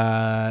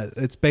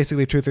it's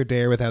basically truth or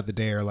dare without the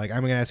dare. Like,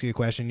 I'm gonna ask you a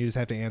question, you just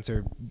have to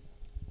answer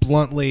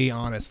bluntly,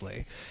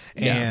 honestly.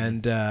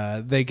 And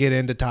they get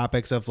into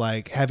topics of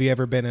like, have you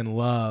ever been in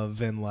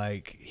love, and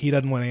like he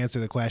doesn't want to answer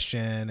the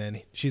question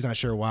and she's not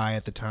sure why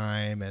at the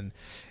time, and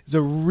it's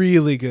a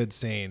really good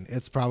scene.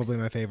 It's probably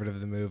my favorite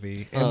of the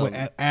movie.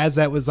 And as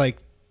that was like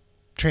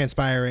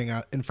transpiring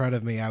out in front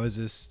of me, I was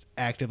just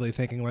actively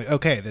thinking like,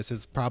 okay, this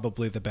is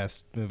probably the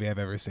best movie I've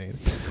ever seen.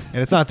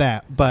 And it's not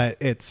that, but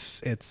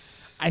it's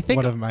I think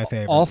one of my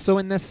favorites. Also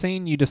in this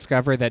scene, you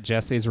discover that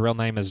Jesse's real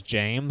name is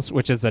James,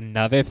 which is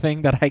another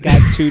thing that I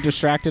got too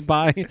distracted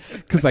by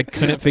because I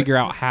couldn't figure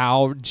out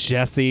how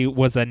Jesse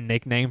was a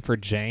nickname for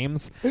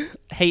James.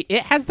 Hey,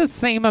 it has the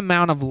same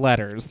amount of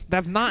letters.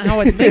 That's not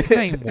how a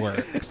nickname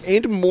works.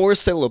 And more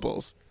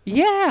syllables.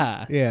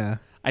 Yeah. Yeah.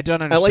 I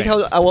don't I like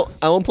understand. how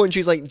at one point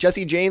she's like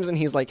Jesse James, and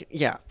he's like,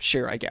 yeah,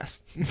 sure, I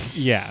guess.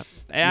 Yeah.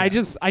 I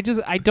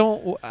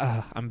don't.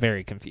 I'm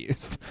very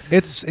confused.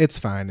 It's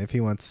fine if he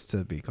wants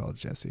to be called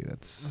Jesse.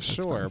 That's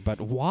Sure, fine.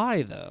 but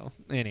why though?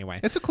 Anyway.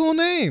 It's a cool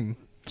name.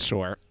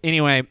 Sure.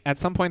 Anyway, at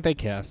some point they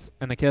kiss,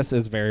 and the kiss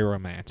is very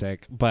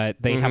romantic, but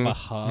they have a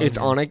hug It's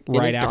on a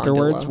right in a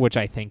afterwards, gondola. which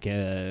I think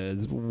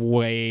is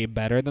way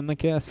better than the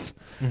kiss.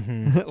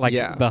 Like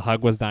Yeah. the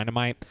hug was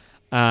dynamite.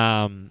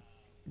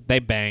 They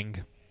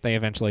bang. They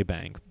eventually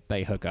bang.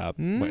 They hook up,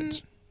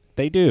 which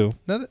they do.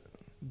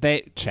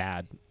 They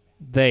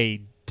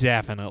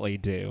definitely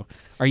do.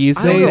 Are you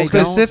saying They they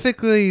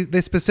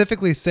don't?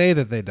 specifically say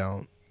that they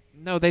don't.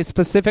 No, they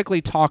specifically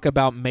talk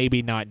about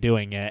maybe not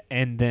doing it,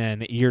 and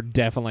then you're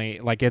definitely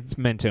like it's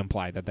meant to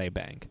imply that they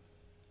bang.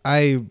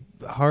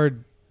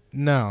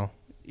 No.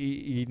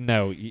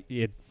 No,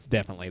 it's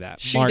definitely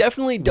that. She Mark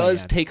definitely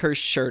does Land. take her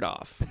shirt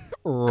off.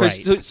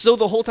 Right. So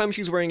the whole time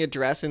she's wearing a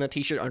dress and a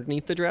t-shirt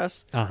underneath the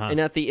dress, Uh-huh. and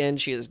at the end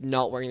she is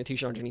not wearing the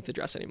t-shirt underneath the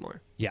dress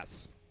anymore.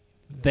 Yes.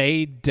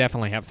 They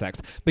definitely have sex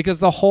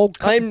because the whole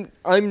I'm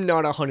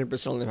not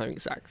 100% on them having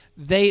sex.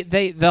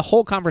 the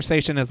whole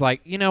conversation is like,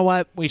 you know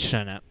what? We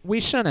shouldn't.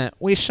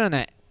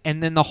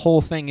 And then the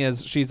whole thing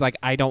is she's like,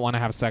 I don't want to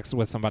have sex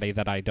with somebody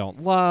that I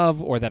don't love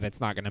or that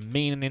it's not going to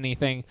mean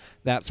anything,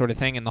 that sort of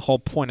thing. And the whole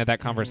point of that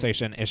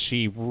conversation is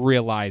she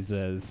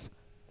realizes,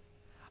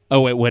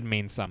 oh, it would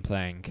mean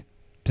something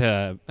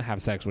to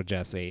have sex with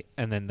Jesse,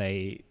 and then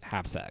they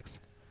have sex.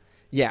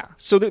 Yeah.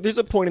 So there's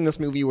a point in this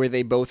movie where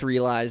they both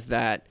realize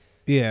that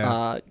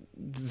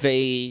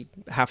they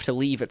have to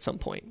leave at some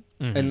point.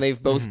 And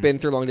they've both been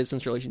through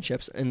long-distance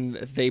relationships, and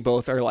they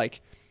both are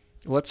like,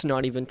 let's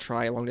not even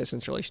try a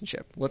long-distance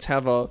relationship. Let's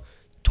have a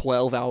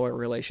 12-hour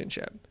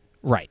relationship.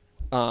 Right.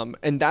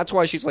 And that's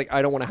why she's like,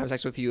 I don't want to have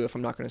sex with you if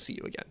I'm not going to see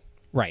you again.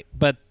 Right.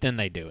 But then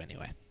they do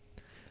anyway.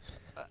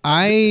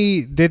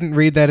 I didn't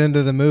read that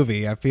into the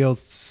movie. I feel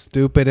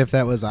stupid if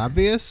that was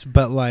obvious,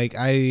 but like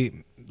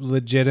I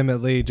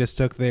legitimately just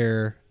took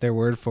their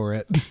word for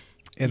it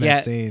in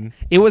that scene.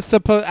 It was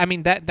supposed. I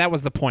mean, that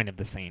was the point of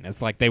the scene.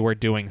 Is like they were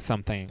doing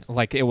something.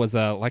 Like it was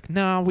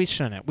no, we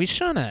shouldn't.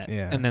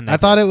 Yeah. And then I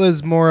thought it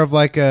was more of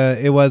like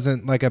it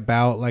wasn't like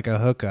about like a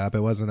hookup.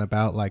 It wasn't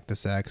about like the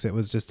sex. It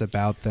was just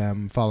about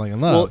them falling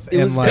in love. Well,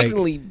 it was like,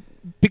 definitely...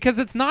 because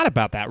it's not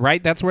about that,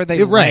 right? That's where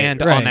they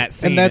land on that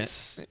scene. And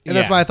that's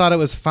why I thought it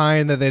was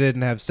fine that they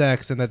didn't have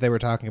sex and that they were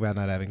talking about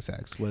not having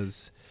sex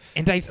was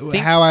And I think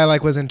how I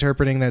like was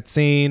interpreting that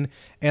scene,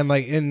 and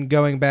like in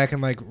going back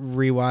and like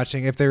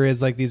rewatching, if there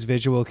is like these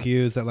visual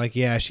cues that like,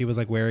 yeah, she was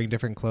like wearing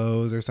different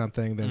clothes or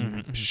something,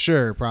 then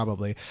sure,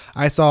 probably.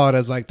 I saw it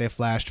as like they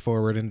flashed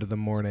forward into the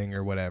morning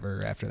or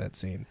whatever after that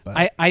scene.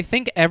 But I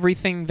think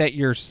everything that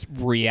you're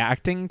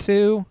reacting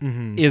to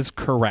is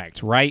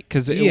correct, right?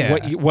 Because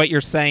what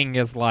you're saying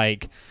is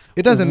like,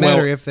 It doesn't well,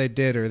 matter if they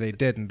did or they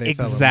didn't. They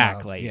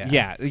exactly. fell in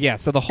love. Yeah.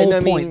 So the whole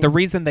And I point, mean- the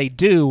reason they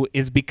do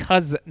is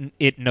because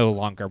it no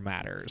longer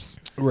matters.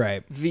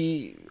 Right.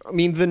 The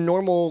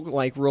normal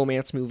like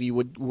romance movie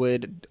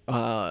would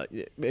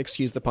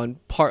excuse the pun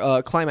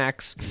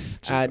climax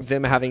at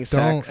them having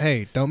sex.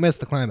 Don't miss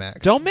the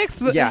climax. Don't mix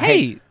the Yeah,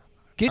 hey.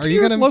 Get Are to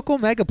you your gonna- local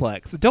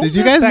megaplex. Don't Did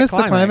you miss guys that miss the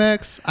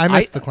climax? I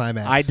missed the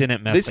climax. I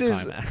didn't miss This the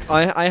is climax.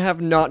 I have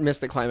not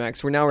missed the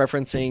climax. We're now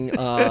referencing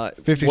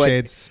 50 what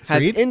Shades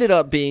has Freed? ended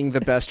up being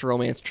the best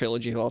romance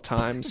trilogy of all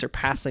time,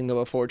 surpassing the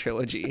Before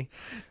trilogy.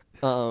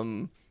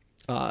 But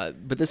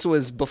this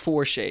was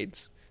Before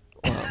Shades.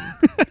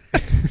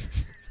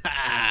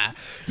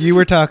 You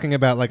were talking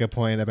about like a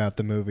point about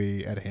the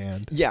movie at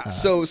hand. Yeah,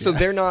 so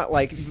they're not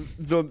like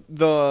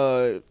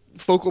the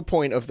focal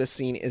point of this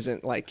scene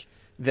isn't like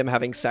them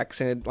having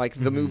sex, and like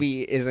the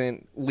movie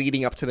isn't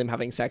leading up to them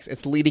having sex.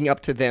 It's leading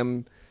up to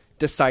them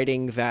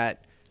deciding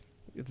that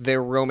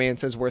their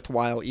romance is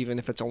worthwhile, even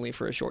if it's only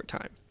for a short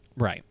time.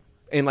 Right.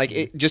 And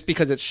like just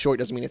because it's short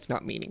doesn't mean it's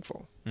not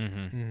meaningful.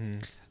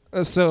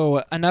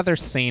 So another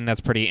scene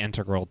that's pretty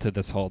integral to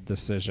this whole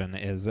decision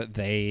is that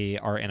they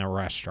are in a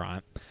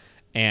restaurant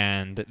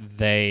and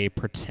they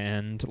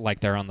pretend like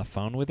they're on the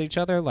phone with each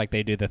other, like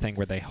they do the thing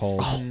where they hold.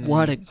 Oh,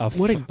 what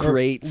a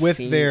great with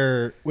scene.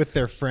 their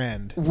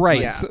friend.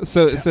 Right. Yeah.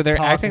 So they're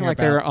Talking acting like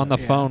they're about on the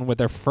yeah. phone with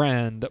their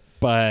friend,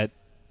 but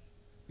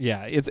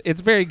yeah,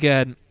 it's very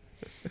good.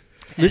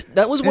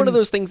 That was one of And-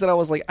 those things that I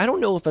was like, I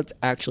don't know if that's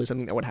actually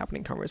something that would happen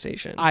in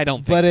conversation. I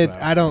don't think But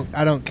so.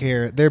 I don't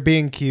care. They're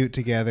being cute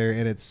together,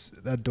 and it's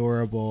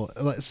adorable.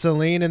 Like,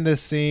 Celine in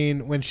this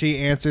scene when she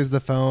answers the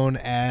phone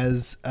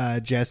as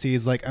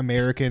Jesse's like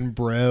American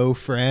bro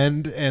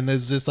friend, and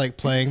is just like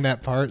playing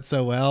that part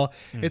so well.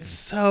 It's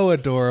so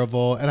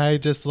adorable, and I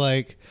just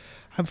like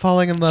I'm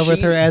falling in love with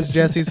She- her as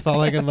Jesse's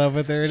falling in love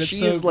with her, and it's she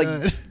so is like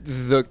good.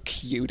 the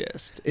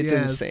cutest. It's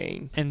Yes.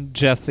 insane. And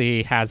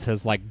Jesse has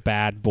his like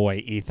bad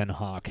boy Ethan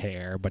Hawke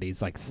hair, but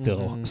he's like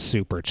still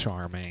super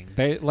charming.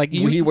 They like He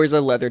you. wears a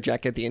leather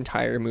jacket the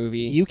entire movie.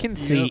 You can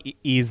see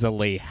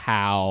easily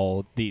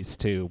how these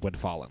two would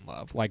fall in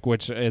love, like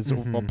which is a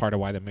part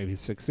of why the movie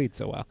succeeds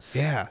so well.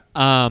 Yeah.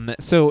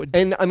 So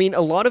And I mean,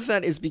 a lot of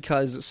that is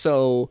because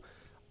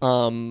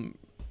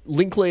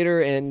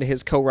Linklater and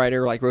his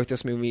co-writer like wrote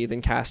this movie,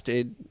 then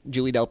casted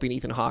Julie Delpy and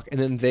Ethan Hawke, and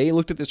then they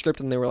looked at the script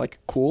and they were like,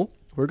 "Cool,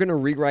 we're gonna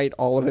rewrite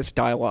all of this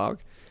dialogue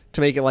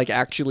to make it like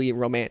actually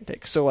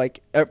romantic." So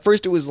like at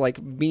first it was like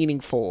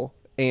meaningful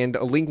and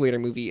a Linklater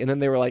movie, and then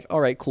they were like,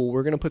 "All right, cool,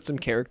 we're gonna put some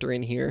character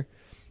in here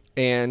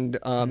and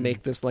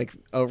make this like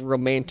a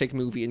romantic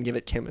movie and give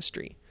it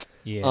chemistry."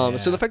 yeah.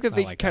 So the fact that I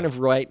they like kind of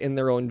write in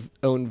their own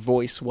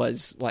voice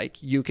was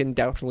like, you can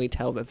definitely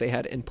tell that they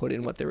had input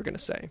in what they were going to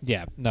say.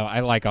 Yeah, no,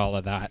 I like all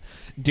of that.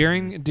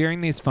 During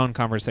these phone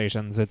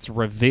conversations, it's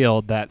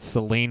revealed that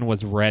Celine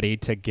was ready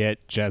to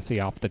get Jesse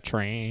off the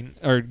train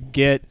or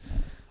get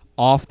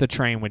off the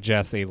train with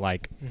Jesse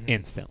like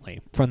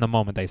instantly from the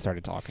moment they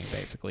started talking.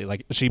 Basically,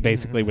 like she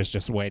basically was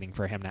just waiting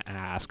for him to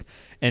ask.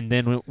 And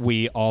then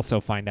we also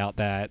find out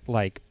that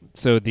like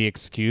so the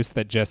excuse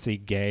that Jesse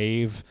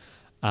gave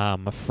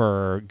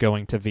for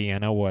going to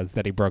Vienna was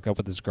that he broke up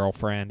with his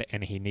girlfriend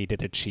and he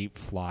needed a cheap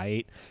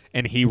flight.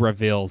 And he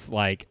reveals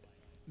like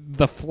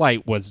the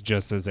flight was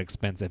just as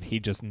expensive. He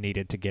just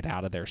needed to get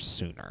out of there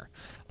sooner.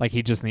 Like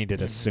he just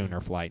needed a sooner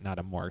flight, not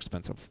a more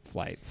expensive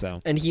flight.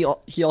 So And he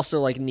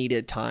also like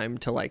needed time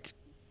to like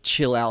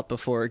chill out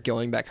before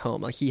going back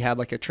home. Like he had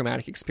like a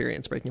traumatic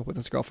experience breaking up with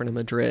his girlfriend in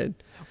Madrid.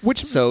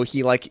 So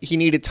he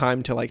needed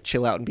time to like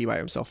chill out and be by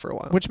himself for a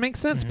while. which makes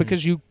sense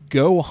because you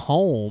go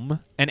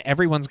home and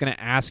everyone's going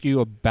to ask you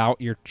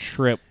about your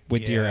trip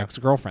with your Yeah.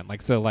 ex-girlfriend.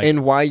 Like so like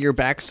And why you're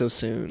back so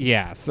soon.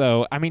 yeah,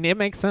 so I mean, it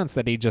makes sense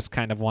that he just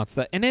kind of wants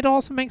that, and it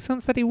also makes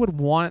sense that he would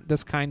want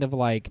this kind of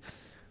like,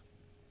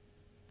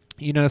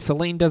 you know,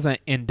 Celine doesn't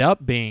end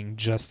up being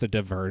just a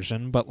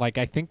diversion, but like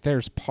I think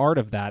there's part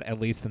of that at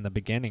least in the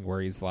beginning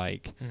where he's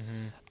like,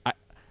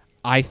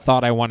 I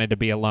thought I wanted to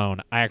be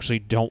alone. I actually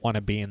don't want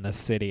to be in the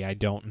city I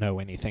don't know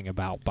anything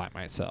about by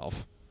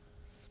myself,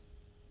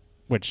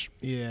 which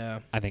Yeah.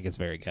 I think is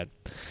very good.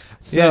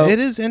 So Yeah, it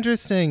is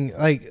interesting.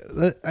 Like,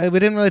 we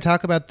didn't really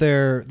talk about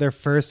their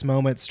first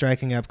moment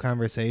striking up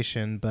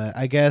conversation, but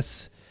I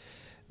guess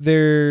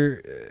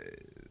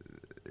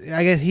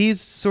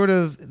he's sort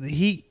of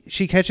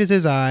she catches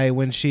his eye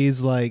when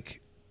she's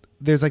like,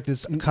 there's like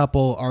this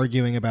couple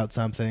arguing about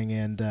something,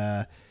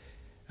 and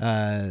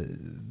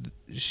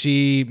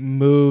she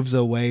moves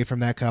away from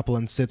that couple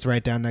and sits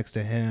right down next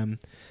to him,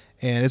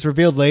 and it's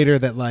revealed later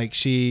that like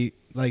she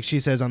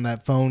says on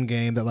that phone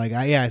game that like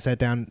I sat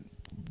down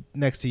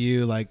next to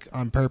you like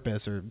on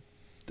purpose or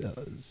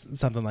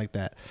something like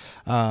that.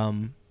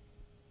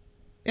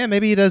 Yeah,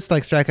 maybe he does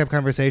like strike up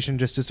conversation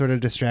just to sort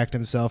of distract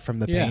himself from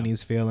the pain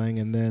he's feeling,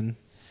 and then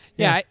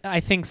yeah, I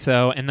think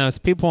so. And those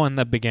people in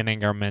the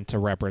beginning are meant to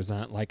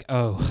represent like,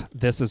 oh,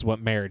 this is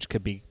what marriage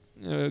could be.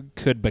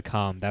 Could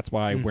become. That's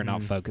why we're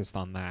not focused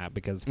on that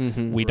because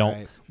we don't.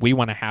 Right. We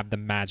want to have the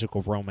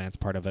magical romance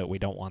part of it. We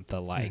don't want the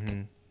like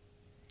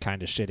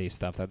kind of shitty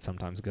stuff that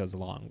sometimes goes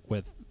along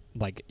with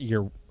like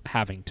you're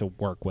having to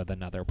work with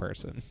another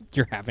person.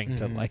 You're having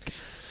to like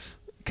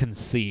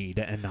concede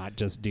and not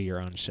just do your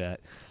own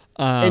shit.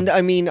 And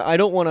I mean, I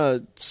don't want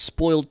to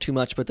spoil too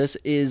much, but this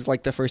is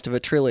like the first of a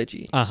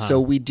trilogy. So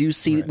we do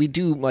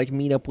like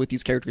meet up with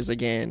these characters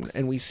again,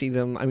 and we see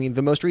them. I mean,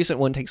 the most recent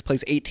one takes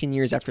place 18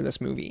 years after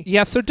this movie.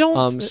 Yeah, so don't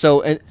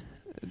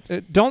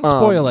don't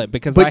spoil it,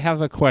 because I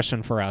have a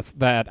question for us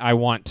that I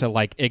want to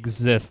like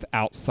exist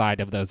outside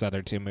of those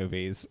other two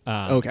movies in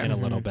a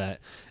little bit,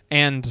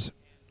 and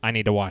I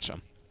need to watch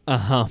them.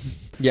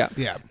 Yeah.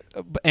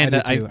 And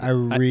I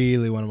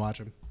really want to watch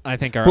them. I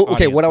think our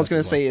okay. What I was going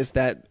to say is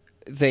that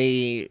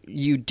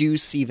you do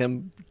see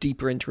them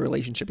deeper into a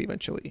relationship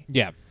eventually.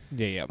 Yeah.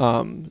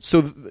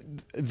 So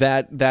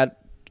that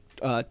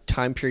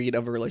time period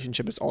of a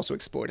relationship is also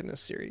explored in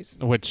this series,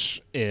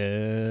 which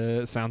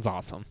sounds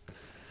awesome.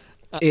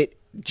 It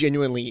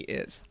genuinely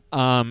is.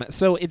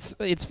 So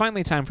it's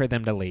finally time for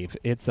them to leave.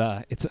 It's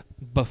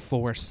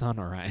before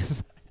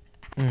sunrise.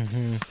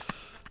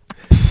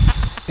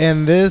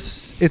 And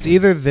it's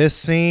either this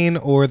scene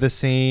or the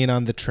scene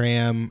on the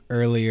tram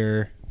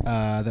earlier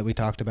that we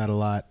talked about a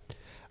lot.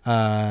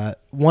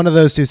 One of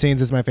those two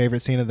scenes is my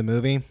favorite scene of the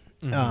movie.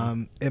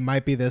 It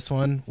might be this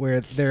one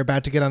where they're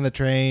about to get on the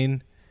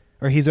train,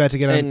 or he's about to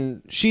get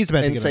on. She's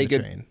about to get on the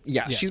train.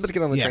 Yeah, yes. She's about to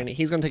get on the train.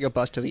 He's going to take a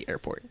bus to the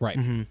airport. Right.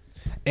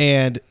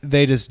 And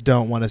they just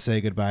don't want to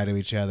say goodbye to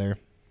each other,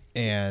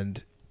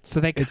 and so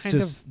they kind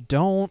of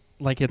don't.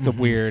 Like, it's a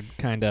weird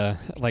kind of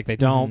like they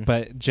don't.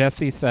 But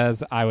Jesse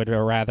says, "I would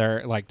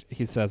rather," like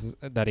he says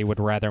that he would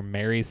rather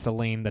marry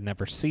Celine than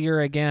never see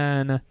her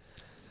again.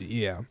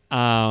 Yeah.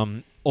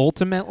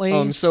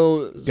 Ultimately,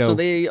 so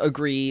they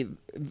agree.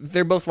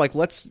 They're both like,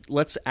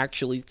 let's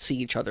actually see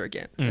each other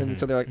again. And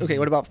so they're like, okay,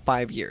 what about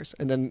 5 years?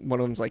 And then one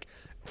of them's like,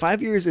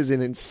 5 years is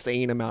an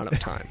insane amount of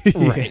time.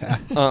 Right.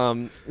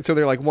 So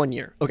they're like, 1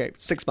 year. Okay,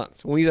 6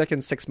 months. We'll be back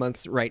in 6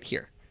 months right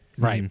here.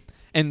 Right.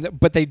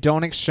 But they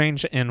don't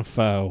exchange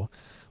info,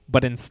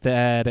 but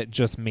instead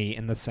just meet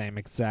in the same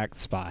exact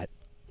spot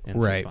in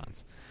 6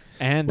 months.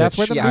 And that's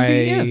where the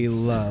movie ends.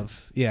 I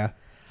love. Yeah.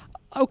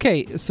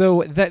 Okay,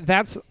 so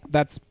that's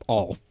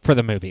all for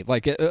the movie.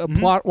 Like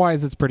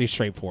plot-wise, it's pretty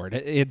straightforward.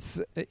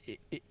 Its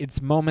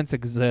moments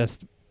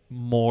exist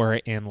more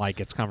in like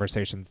its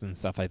conversations and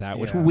stuff like that,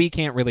 which we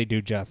can't really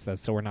do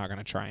justice. So we're not going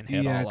to try and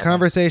hit all of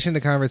conversation to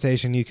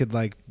conversation. You could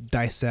like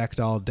dissect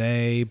all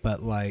day,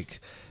 but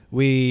like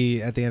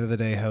we at the end of the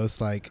day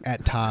host like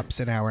at tops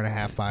an hour and a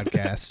half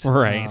podcast,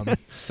 right?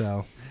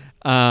 So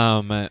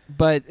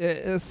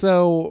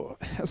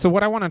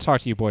what I want to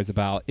talk to you boys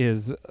about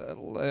is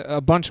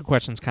a bunch of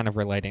questions kind of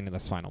relating to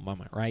this final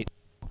moment, right?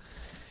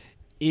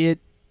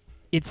 It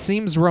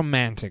seems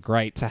romantic,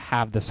 right, to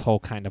have this whole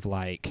kind of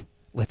like,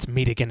 let's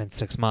meet again in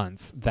 6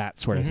 months,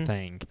 that sort of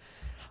thing.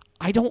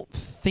 I don't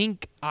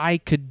think I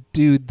could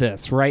do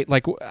this, right?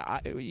 Like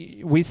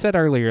we said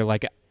earlier,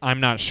 like I'm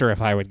not sure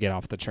if I would get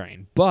off the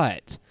train,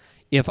 but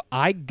if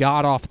I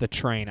got off the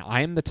train,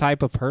 I am the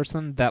type of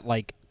person that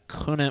like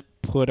couldn't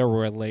put a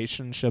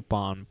relationship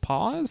on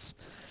pause,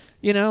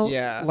 you know?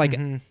 Yeah. Like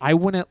I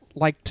wouldn't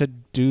like to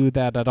do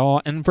that at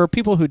all. And for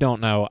people who don't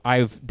know,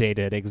 I've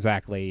dated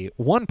exactly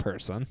one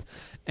person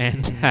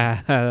and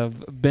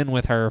have been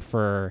with her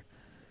for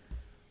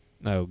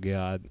oh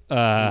god,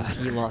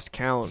 he lost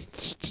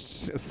count.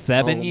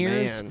 7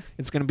 years. Man.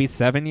 It's going to be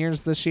 7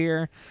 years this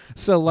year.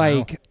 So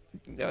like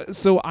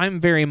so I'm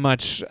very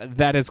much,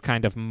 that is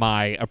kind of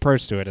my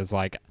approach to it, is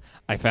like,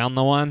 I found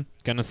the one,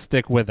 gonna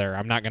stick with her.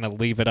 I'm not gonna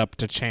leave it up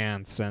to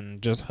chance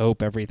and just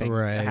hope everything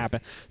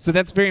happens. So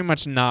that's very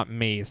much not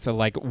me. So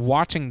like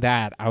watching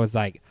that, I was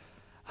like,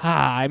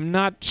 I'm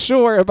not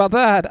sure about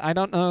that. I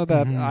don't know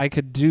that I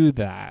could do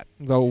that.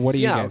 So what do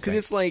you guys think? Yeah, because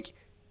it's like,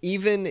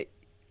 even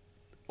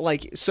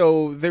like,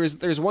 so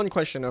there's one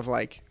question of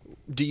like,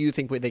 do you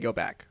think they go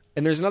back?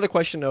 And there's another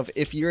question of,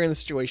 if you're in the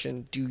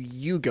situation, do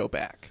you go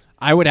back?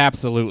 I would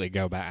absolutely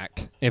go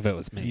back if it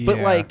was me. Yeah. But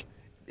like,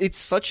 it's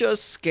such a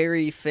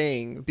scary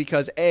thing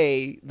because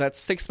that's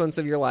 6 months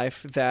of your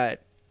life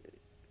that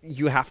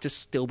you have to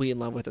still be in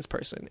love with this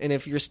person. And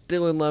if you're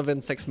still in love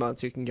in 6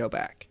 months, you can go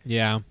back.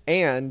 Yeah.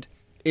 And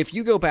if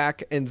you go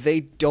back and they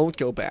don't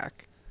go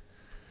back,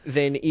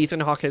 then Ethan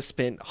Hawke has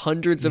spent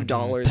hundreds of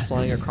dollars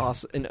flying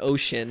across an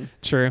ocean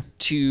True.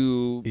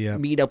 to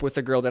meet up with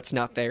a girl that's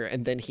not there,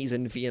 and then he's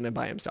in Vienna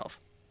by himself.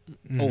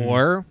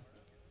 Or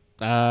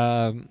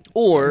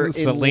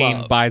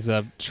Celine buys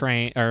a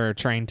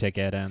train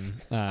ticket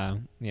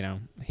and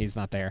he's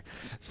not there.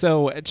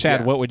 So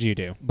Chad, what would you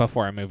do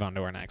before I move on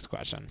to our next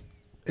question?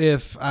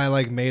 If I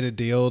like made a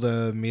deal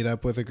to meet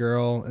up with a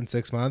girl in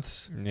 6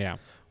 months, yeah.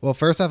 Well,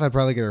 first off, I'd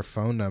probably get her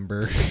phone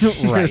number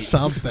or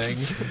something.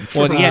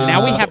 Well, yeah,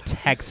 now we have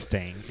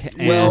texting.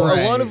 Well,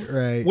 a lot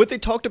of what they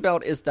talked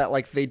about is that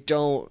like they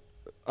don't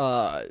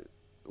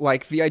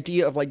like the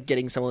idea of like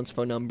getting someone's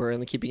phone number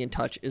and keeping in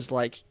touch is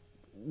like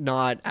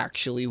not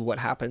actually what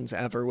happens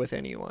ever with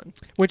anyone.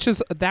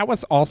 That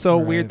was also a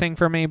weird Right. thing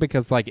for me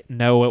because, like,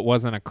 no, it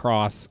wasn't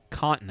across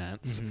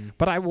continents,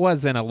 but I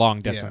was in a long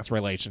distance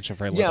relationship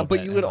for a little Yeah, but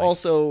bit, you and, would like,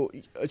 also.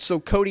 So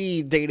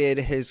Cody dated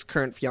his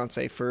current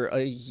fiance for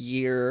a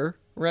year,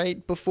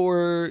 right,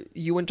 before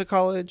you went to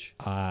college.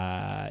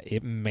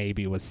 It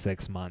maybe was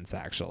 6 months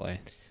actually.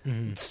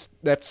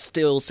 That's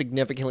still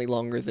significantly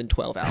longer than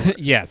 12 hours.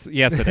 Yes,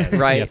 it is.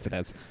 Right? Yes, it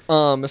is.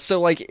 So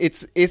like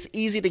it's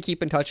easy to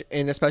keep in touch,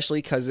 and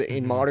especially because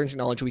in modern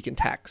technology we can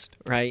text,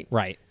 right?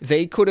 Right.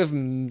 They could have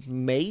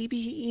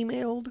maybe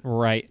emailed,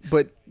 Right.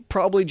 but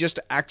probably just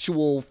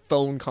actual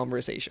phone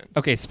conversations.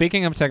 Okay,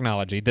 speaking of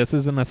technology, this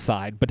is an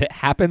aside, but it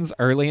happens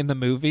early in the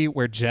movie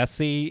where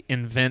Jesse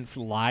invents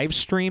live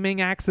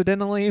streaming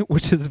accidentally,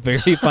 which is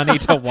very funny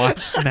to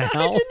watch now.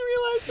 I didn't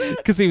realize that.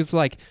 Because he was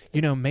like,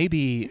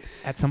 maybe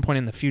at some point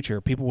in the future,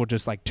 people will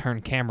just like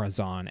turn cameras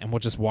on and we'll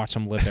just watch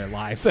them live their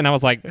lives. And I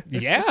was like,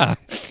 yeah,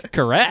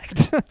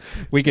 correct.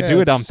 We could Yeah,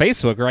 do it on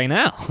it's- Facebook right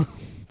now.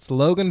 It's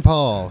Logan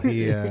Paul.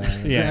 He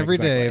every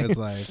day of exactly. his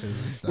life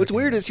is. What's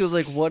weird is he was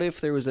like, "What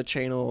if there was a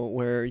channel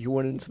where you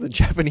went into the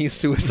Japanese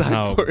suicide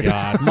Oh forest?"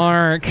 God,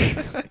 Mark.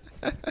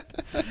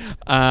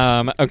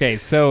 Okay,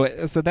 so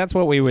that's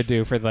what we would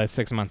do for the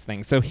 6 months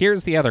thing. So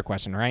here's the other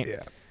question, right?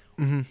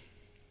 Yeah.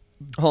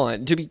 Hold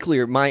on. To be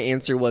clear, my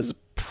answer was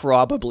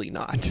probably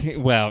not.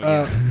 Well,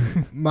 yeah.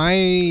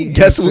 My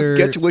Guess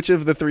answer, which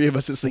of the three of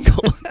us is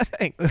single.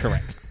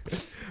 Correct.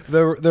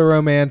 the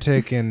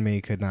romantic in me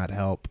could not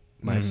help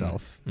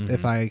myself.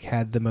 If I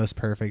had the most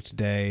perfect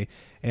day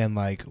and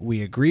like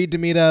we agreed to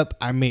meet up,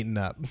 I'm meeting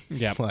up.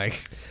 Yep. Like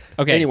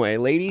Okay. Anyway,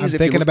 ladies, I'm if you're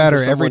thinking looking about for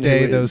her every someone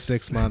day who those is-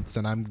 6 months,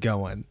 and I'm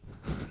going.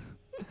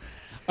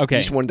 Okay.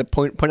 Just wanted to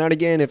point out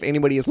again, if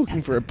anybody is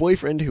looking for a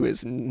boyfriend who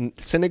is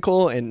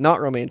cynical and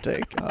not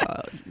romantic,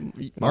 I'll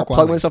Mark plug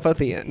Wiley. myself at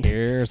the end.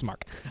 Here's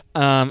Mark.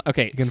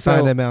 Okay. You can so,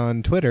 find him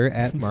on Twitter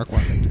at Mark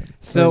Washington.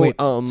 So,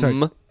 Or wait,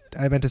 sorry,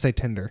 I meant to say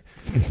Tinder.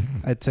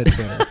 I said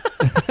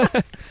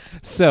Tinder.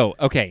 So,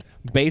 okay,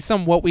 based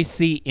on what we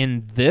see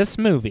in this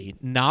movie,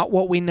 not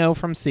what we know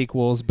from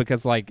sequels,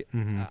 because like,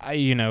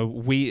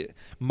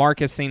 Mark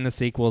has seen the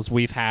sequels.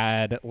 We've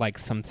had like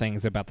some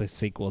things about the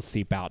sequels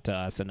seep out to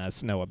us and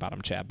us know about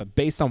them, Chad. But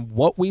based on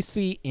what we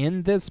see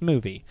in this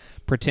movie,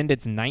 pretend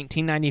it's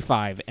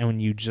 1995 and when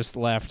you just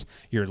left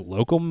your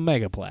local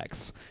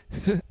megaplex.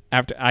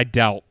 After I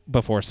doubt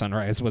Before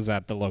Sunrise was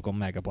at the local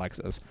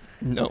megaplexes.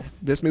 No,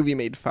 this movie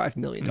made $5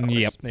 million.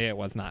 Yep, it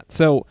was not.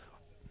 So,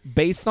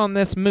 based on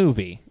this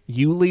movie,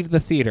 you leave the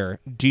theater.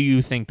 Do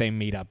you think they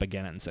meet up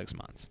again in 6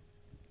 months?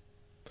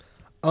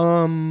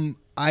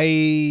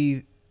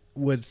 I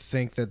would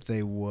think that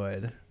they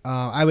would.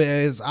 I would.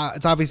 It's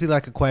obviously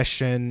like a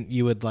question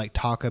you would like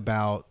talk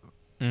about,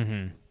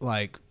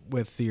 like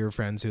with your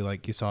friends who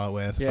like you saw it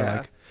with. Yeah. Or,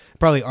 like,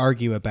 probably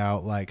argue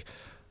about like.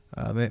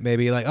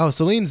 Maybe like, oh,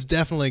 Celine's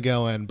definitely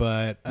going,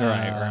 but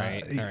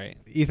Right.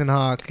 Ethan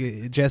Hawke,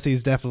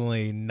 Jesse's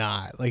definitely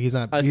not. Like he's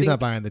not think not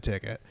buying the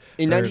ticket.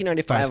 In Or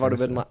 1995, vice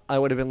I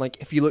would have been like,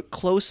 if you look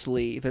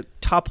closely, the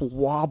top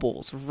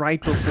wobbles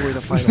right before the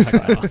final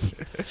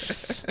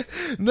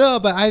cutoff. No,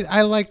 but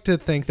I like to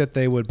think that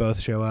they would both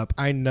show up.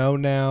 I know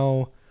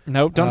now.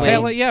 Nope, don't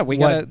tell it yet. We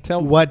gotta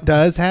tell what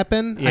does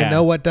happen. Yeah. I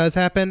know what does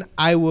happen.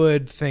 I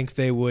would think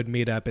they would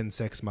meet up in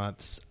 6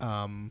 months.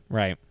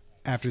 Right.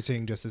 After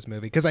seeing just this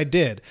movie, because I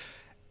did.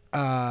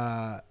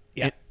 Yeah.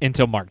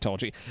 Until Mark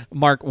told you.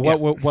 Mark,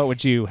 what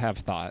would you have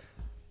thought?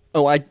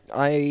 Oh,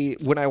 I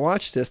when I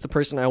watched this, the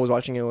person I was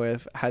watching it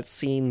with had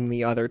seen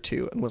the other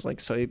two and was like,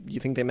 "So you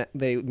think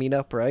they meet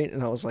up, right?"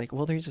 And I was like,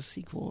 "Well, there's a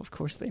sequel. Of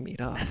course they meet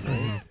up,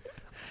 right?"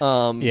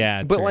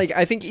 Yeah, but true. like,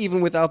 I think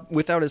even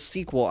without a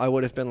sequel, I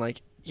would have been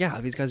like,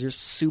 "Yeah, these guys are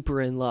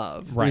super in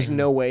love. Right. There's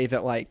no way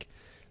that like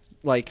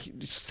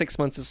 6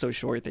 months is so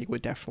short. They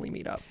would definitely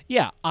meet up."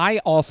 Yeah, I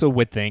also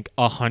would think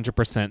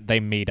 100% they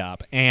meet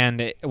up.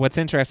 And what's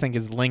interesting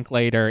is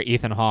Linklater,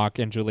 Ethan Hawke,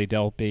 and Julie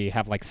Delpy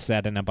have like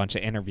said in a bunch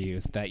of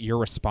interviews that your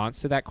response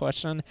to that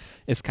question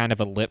is kind of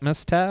a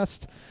litmus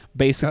test.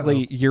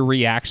 Basically, your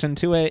reaction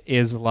to it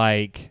is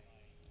like,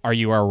 are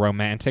you a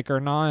romantic or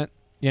not?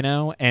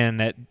 And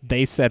that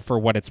they said for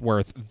what it's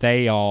worth,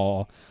 they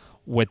all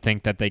would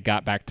think that they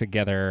got back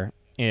together,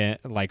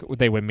 like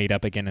they would meet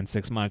up again in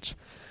 6 months.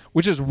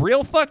 Which is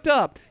real fucked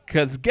up,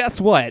 because guess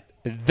what?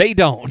 They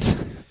don't.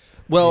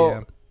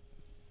 Well,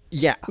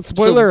 yeah.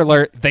 Spoiler So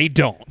alert, they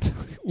don't.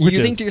 Which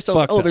you think is to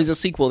yourself, fucked "Oh, up. there's a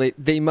sequel.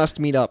 They must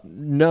meet up."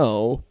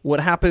 No. What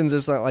happens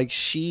is that like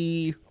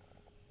she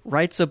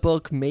writes a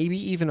book, maybe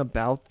even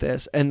about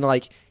this, and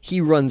like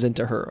he runs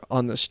into her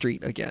on the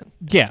street again,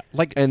 Yeah,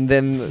 like and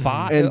then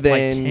five, and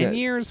then like 10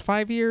 years,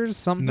 5 years,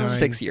 something. 9.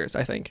 6 years,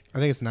 I think. I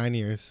think it's 9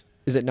 years.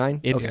 Is it 9?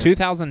 It's Okay.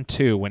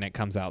 2002 when it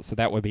comes out, so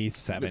that would be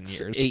 7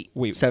 It's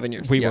years. 7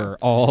 years, We yeah. were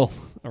all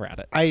around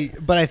it.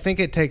 But I think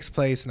it takes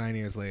place 9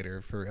 years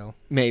later for real.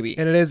 Maybe.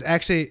 And it is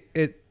actually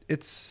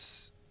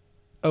it's.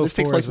 This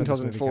takes 04 place is in when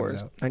this movie 2004,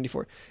 comes out.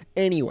 94.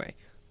 Anyway,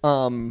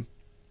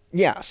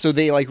 yeah, so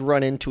they like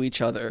run into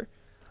each other.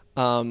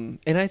 And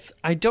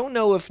I don't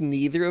know if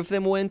neither of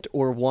them went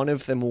or one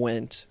of them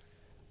went.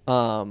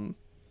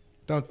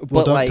 Don't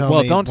like- tell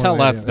Well, me don't one tell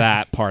way or us the other.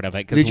 that part of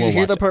it. 'Cause Did you we'll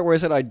hear watch the it. part where I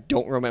said I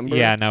don't remember?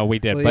 Yeah, no, we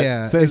did. Well, but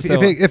yeah, so- if,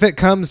 so- if it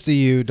comes to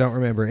you, don't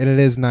remember. And it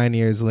is 9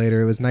 years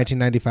later. It was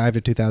 1995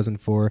 to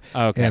 2004.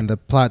 Okay. And the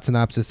plot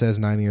synopsis says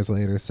 9 years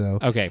later. So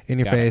Okay, in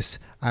your got it. face,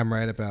 I'm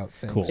right about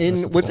things. Cool. most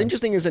of the What's time.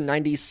 interesting is in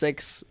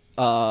 '96,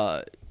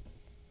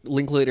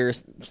 Linklater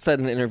said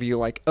in an interview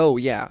like, "Oh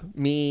yeah,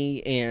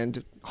 me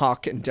and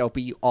Hawk and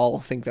Delpy all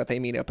think that they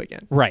meet up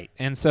again." Right,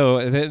 and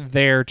so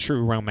they're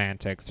true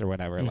romantics or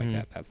whatever like Mhm.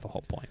 that. That's the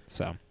whole point.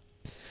 So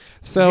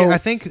Yeah, I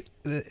think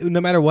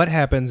no matter what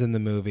happens in the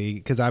movie,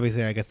 because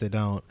obviously I guess they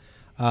don't.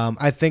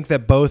 I think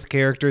that both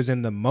characters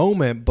in the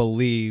moment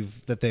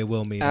believe that they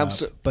will meet up,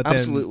 but then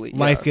absolutely,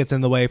 life yeah. gets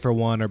in the way for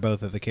one or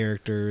both of the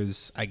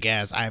characters. I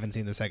guess I haven't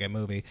seen the second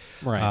movie,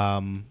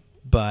 Right.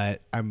 but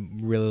I'm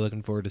really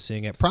looking forward to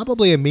seeing it.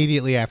 Probably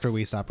immediately after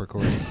we stop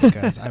recording,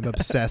 because I'm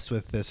obsessed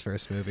with this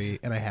first movie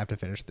and I have to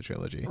finish the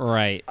trilogy.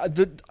 right, I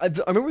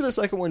remember the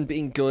second one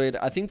being good.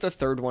 I think the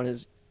third one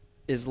is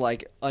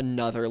like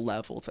another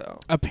level though.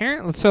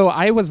 apparently. So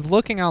I was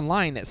looking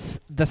online.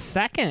 The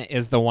second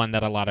is the one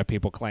that a lot of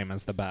people claim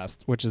is the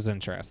best, which is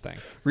interesting.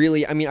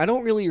 Really, I mean, I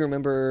don't really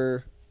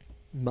remember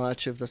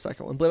much of the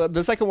second one, but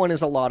the second one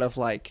is a lot of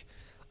like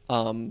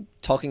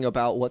talking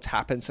about what's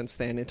happened since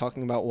then and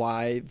talking about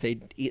why they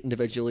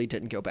individually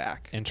didn't go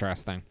back.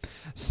 Interesting.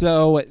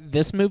 So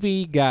this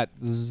movie got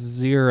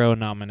 0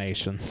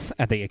 nominations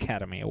at the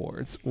Academy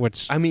Awards,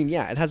 which I mean,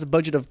 yeah, it has a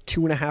budget of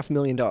 $2.5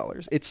 million.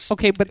 It's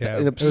okay, but Yeah,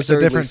 an it was a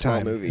absurdly different small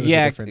time. movie. It was a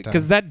yeah, different time.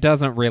 because that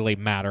doesn't really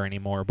matter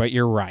anymore. But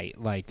you're right.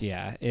 Like,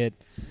 yeah, it.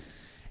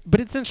 But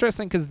it's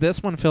interesting because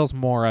this one feels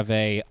more of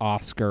a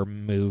Oscar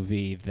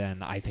movie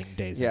than I think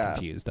Dazed and Yeah.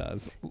 Confused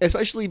does.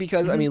 Especially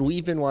because Mm-hmm. I mean,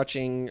 we've been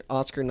watching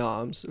Oscar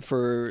noms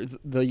for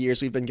the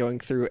years we've been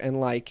going through, and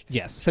like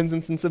Yes. Sense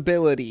and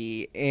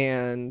Sensibility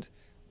and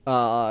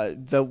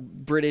the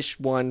British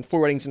one,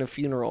 Four Weddings and a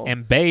Funeral,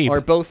 And Babe.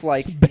 are both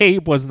like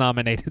Babe was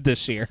nominated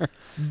this year.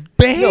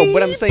 no,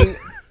 but I'm saying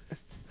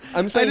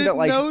I didn't that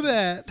like know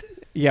that.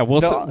 Yeah,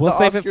 we'll The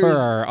save it for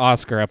Oscars- our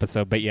Oscar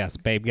episode. But yes,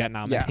 Babe got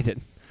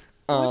nominated.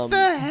 What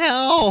the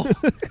hell?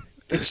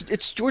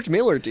 it's George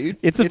Miller, dude.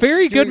 It's a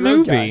very good Fury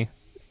Road movie. guy.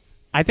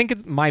 I think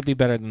it might be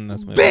better than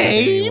this movie.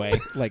 Babe! Anyway,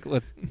 like,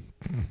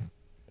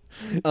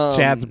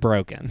 Chad's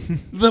broken.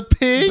 The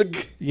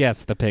pig?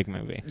 Yes, the pig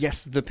movie.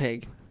 Yes, the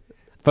pig.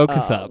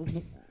 Focus up.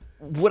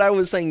 What I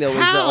was saying though is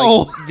that How?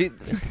 like the,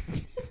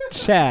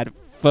 Chad,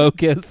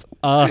 focus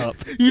up.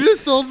 You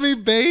just sold me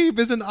Babe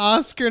as an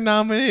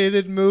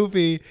Oscar-nominated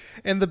movie,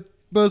 and the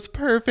most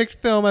perfect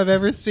film I've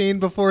ever seen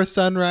before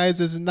sunrise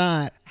is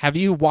not. Have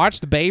you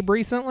watched Babe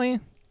recently?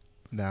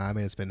 No, I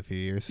mean, it's been a few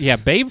years. Yeah,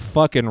 Babe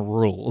fucking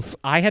rules.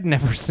 I had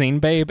never seen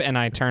Babe, and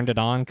I turned it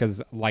on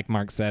because, like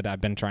Mark said,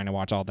 I've been trying to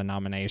watch all the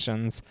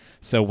nominations.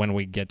 So when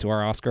we get to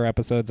our Oscar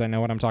episodes, I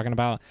know what I'm talking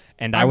about.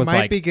 And I was might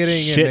like, be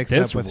getting shit, it mixed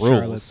this up with rules.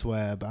 Charlotte's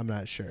Web. I'm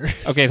not sure.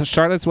 Okay, so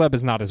Charlotte's Web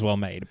is not as well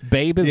made.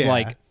 Babe is Yeah.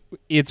 like,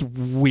 it's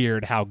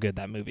weird how good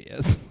that movie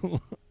is.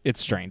 It's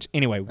strange.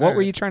 Anyway, what All were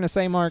right. you trying to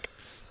say, Mark?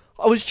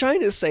 I was trying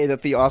to say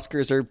that the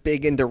Oscars are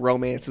big into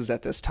romances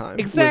at this time.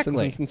 with Exactly.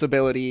 Sense and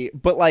Sensibility,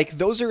 but like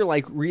those are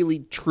like really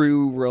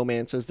true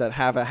romances that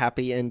have a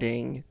happy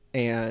ending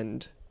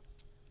and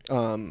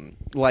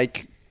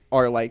like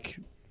are like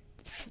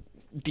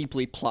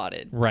deeply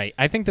plotted. Right.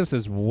 I think this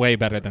is way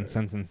better than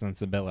Sense and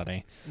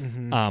Sensibility.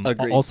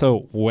 Agreed.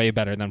 Also, way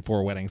better than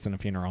Four Weddings and a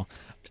Funeral.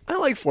 I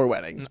like Four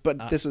Weddings,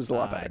 but this was a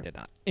lot I better. did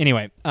not.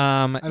 Anyway,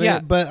 I mean, yeah.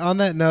 but on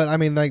that note, I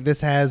mean, like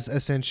this has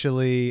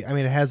essentially, I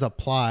mean, it has a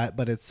plot,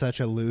 but it's such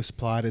a loose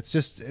plot. It's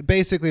just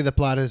basically the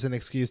plot is an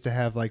excuse to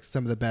have like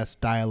some of the best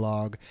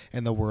dialogue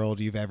in the world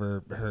you've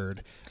ever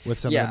heard, with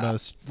some of Yeah. the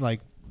most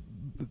like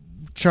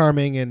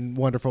charming and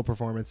wonderful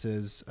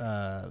performances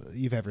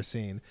you've ever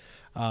seen.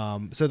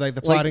 So like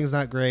the plotting's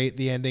not great,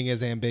 the ending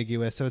is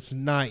ambiguous, so it's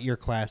not your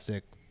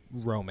classic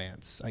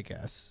romance, I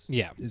guess.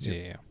 Yeah. is your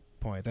Yeah.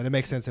 point. That it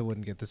makes sense it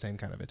wouldn't get the same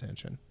kind of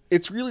attention.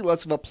 It's really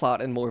less of a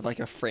plot and more of like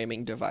a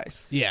framing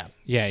device. Yeah.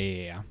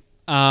 Yeah.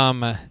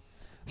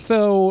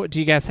 So, do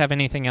you guys have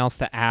anything else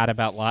to add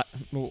about,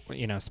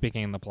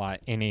 speaking of the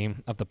plot, any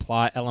of the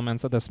plot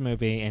elements of this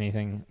movie,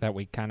 anything that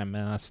we kind of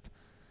missed?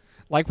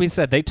 Like we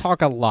said, they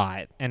talk a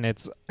lot, and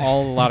it's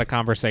all a lot of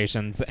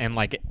conversations, and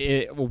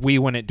we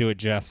wouldn't do it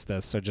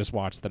justice, so just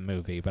watch the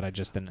movie, but I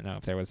just didn't know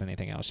if there was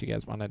anything else you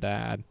guys wanted to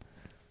add.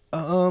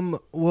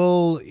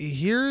 Well,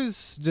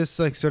 here's just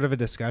like sort of a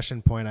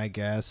discussion point, I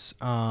guess.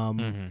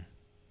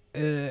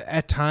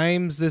 At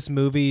times, this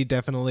movie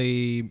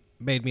definitely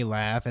made me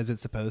laugh, as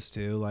it's supposed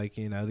to. Like,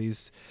 you know,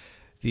 these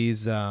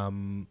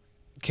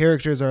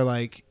characters are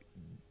like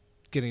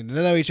getting to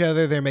know each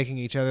other. They're making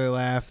each other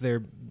laugh.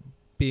 They're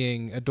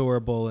being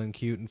adorable and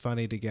cute and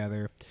funny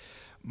together.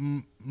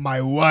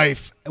 My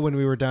wife, when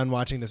we were done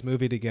watching this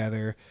movie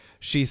together,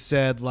 she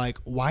said, like,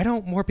 why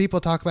don't more people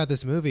talk about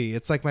this movie?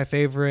 It's like my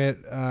favorite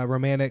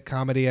romantic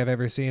comedy I've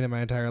ever seen in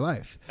my entire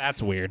life.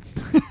 That's weird.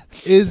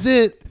 Is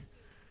it?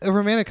 a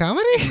romantic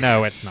comedy?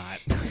 No, it's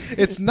not.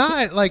 It's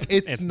not like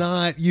it's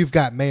not You've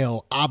Got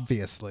Mail,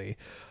 obviously,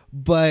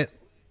 but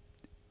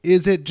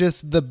is it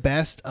just the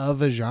best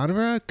of a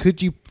genre?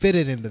 Could you fit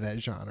it into that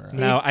genre?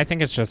 No, I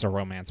think it's just a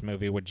romance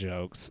movie with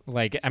jokes.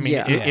 Like, I mean,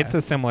 Yeah. it's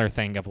a similar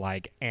thing of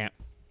like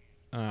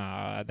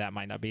that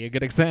might not be a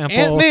good example.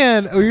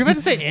 Ant-Man. Oh, you're about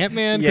to say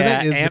Ant-Man? 'Cause Yeah,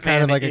 that is Ant-Man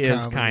kind of like a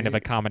is comedy. kind of a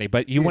comedy,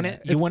 but you want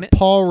it. You It's want it.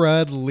 Paul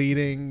Rudd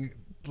leading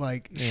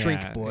like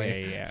Shrink Yeah,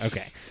 Boy. Yeah.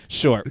 Okay.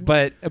 Sure,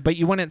 but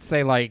you wouldn't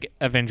say like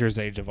Avengers: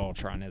 Age of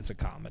Ultron is a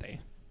comedy.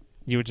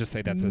 You would just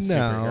say that's a No.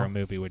 superhero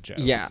movie with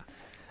jokes. Yeah.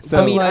 So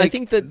I mean, I like,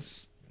 think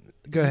that.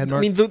 Go ahead, I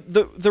Mark. mean,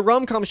 the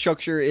rom-com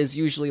structure is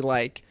usually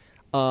like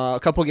a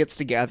couple gets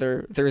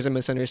together, there's a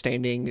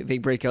misunderstanding, they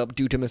break up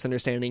due to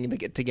misunderstanding, and they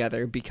get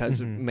together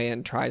because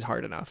man tries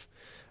hard enough,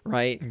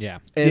 right? yeah.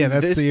 And Yeah,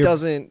 that's this your-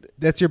 doesn't.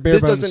 That's your bare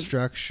this bones doesn't-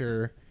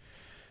 structure.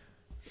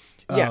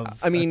 Yeah, of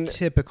I mean- a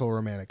typical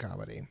romantic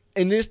comedy.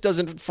 And this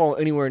doesn't fall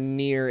anywhere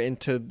near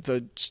into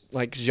the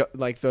like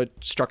the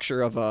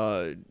structure of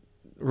a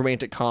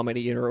romantic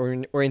comedy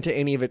or into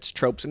any of its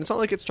tropes. And it's not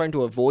like it's trying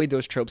to avoid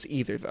those tropes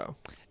either, though.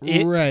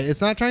 Right.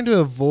 It's not trying to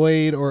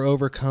avoid or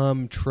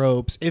overcome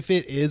tropes. If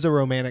it is a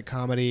romantic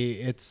comedy,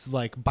 it's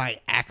like by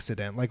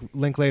accident. Like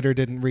Linklater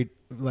didn't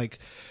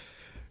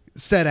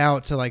set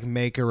out to like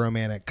make a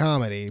romantic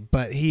comedy,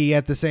 but he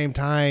at the same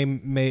time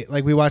made,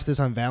 like, we watched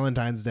this on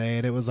Valentine's Day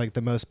and it was like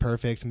the most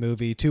perfect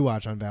movie to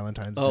watch on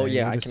Valentine's Day. Oh,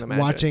 yeah, I Just can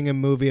imagine. watching a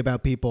movie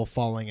about people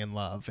falling in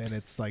love, and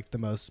it's like the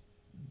most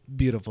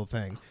beautiful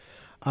thing.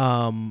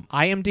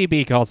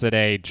 IMDb calls it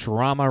a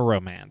drama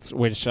romance,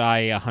 which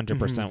I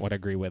 100% would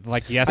agree with.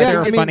 Like, yes, Yeah, there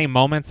are I mean- funny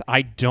moments.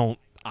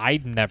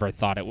 I never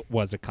thought it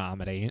was a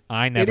comedy.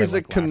 I never is a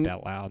laughed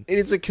out loud. It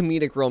is a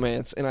comedic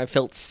romance, and I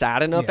felt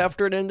sad enough Yeah.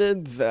 after it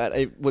ended that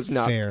it was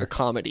not Fair. a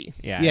comedy.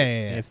 Yeah,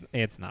 Yeah.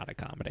 It's not a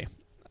comedy.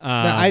 No,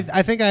 I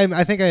think I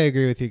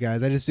agree with you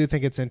guys. I just do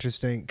think it's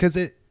interesting because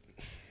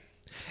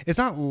it's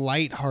not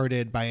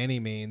lighthearted by any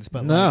means,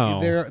 but No.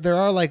 like, there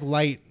are like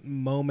light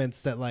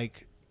moments that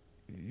like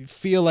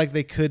feel like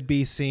they could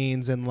be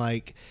scenes in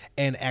like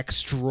an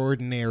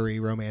extraordinary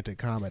romantic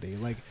comedy.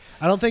 Like,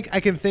 I don't think I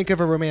can think of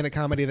a romantic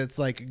comedy that's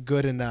like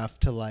good enough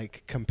to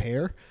like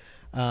compare.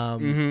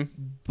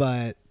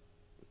 But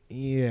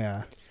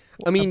yeah.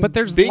 I mean, but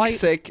there's Big light-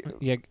 Sick.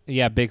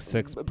 Yeah, Big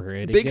Sick's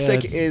pretty Big good.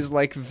 Sick is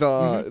like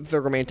the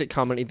romantic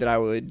comedy that I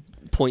would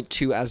point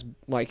to as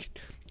like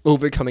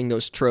overcoming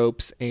those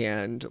tropes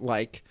and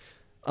like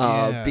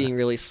Yeah. being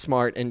really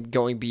smart and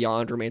going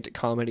beyond romantic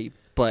comedy.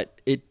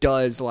 But it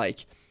does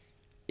like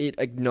it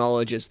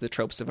acknowledges the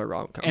tropes of a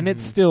rom-com. and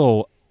it's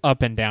still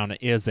up and down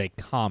is a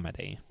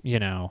comedy, you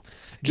know.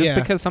 Just Yeah.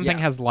 because something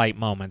Yeah. has light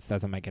moments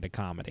doesn't make it a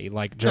comedy.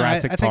 Like No, I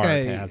Jurassic think Park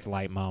I- has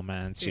light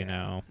moments, you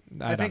know.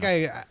 I think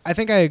don't know. I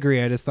think I agree.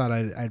 I just thought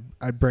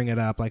I'd bring it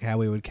up, like how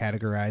we would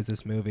categorize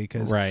this movie,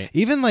 because Right.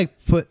 even like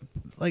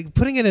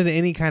putting it in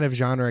any kind of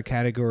genre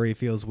category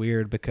feels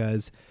weird,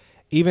 because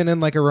even in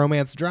like a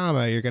romance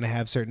drama, you're going to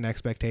have certain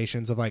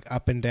expectations of like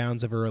up and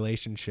downs of a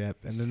relationship,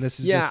 and then this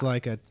is just Yeah.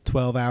 like a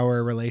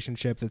 12-hour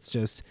relationship that's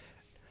just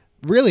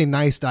really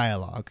nice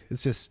dialogue.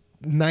 It's just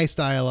nice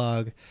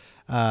dialogue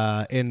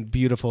in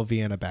beautiful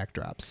Vienna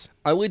backdrops.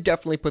 I would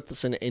definitely put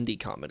this in indie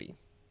comedy.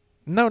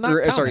 No, not Or,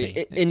 comedy.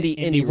 sorry,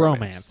 indie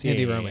romance. Yeah,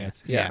 Indie yeah,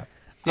 romance. Yeah.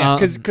 Yeah.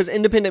 Because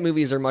independent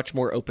movies are much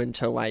more open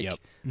to like Yep.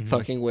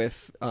 fucking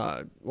with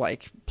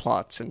like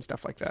plots and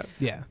stuff like that.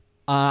 Yeah.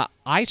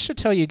 I should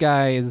tell you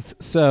guys,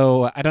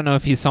 so I don't know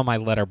if you saw my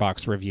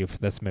Letterboxd review for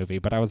this movie,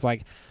 but I was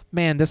like,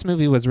 man, this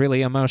movie was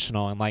really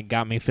emotional and like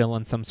got me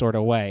feeling some sort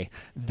of way.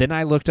 Then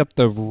I looked up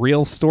the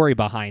real story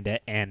behind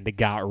it and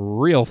got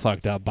real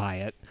fucked up by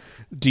it.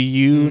 Do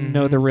you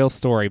know the real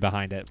story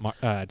behind it,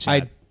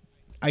 Chad?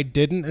 I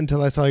didn't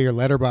until I saw your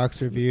Letterboxd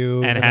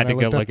review, And then had I to go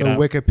looked look up it the up.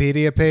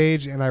 Wikipedia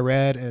page, and I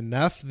read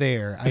enough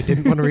there. I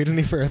didn't want to read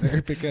any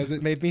further because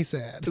it made me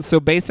sad. So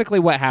basically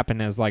what happened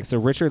is like, so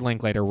Richard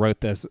Linklater wrote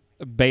this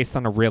based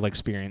on a real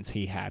experience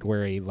he had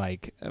where he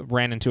like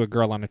ran into a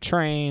girl on a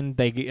train.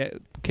 They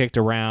kicked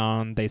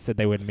around. They said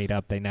they would meet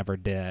up. They never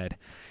did.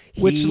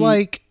 Which, He-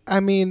 like, I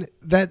mean,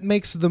 that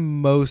makes the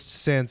most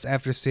sense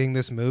after seeing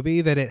this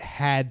movie, that it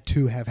had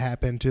to have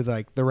happened to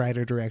like the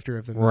writer director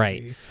of the movie.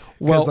 Right.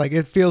 Well, Well- like,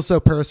 it feels so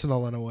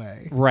personal in a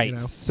way. Right. you know?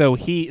 So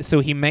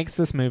he makes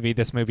this movie.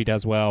 This movie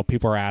does well.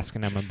 People are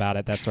asking him about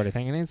it, that sort of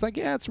thing. And he's like,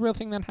 yeah, it's a real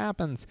thing that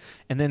happens.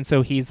 And then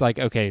so he's like,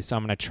 okay, so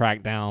I'm going to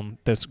track down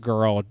this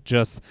girl.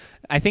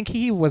 I think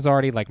he was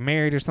already like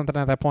married or something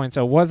at that point.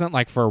 So it wasn't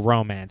like for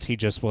romance. He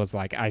just was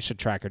like, I should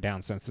track her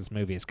down since this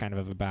movie is kind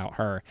of about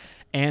her.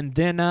 And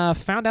then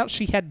found out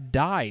she had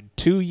died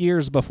 2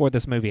 years before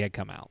this movie had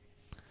come out,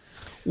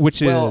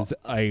 which Well- is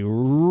a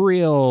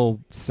real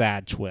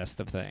sad twist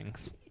of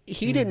things.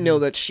 He didn't know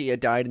that she had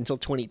died until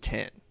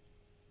 2010.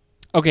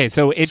 Okay,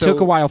 so it So-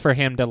 took a while for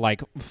him to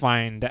like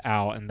find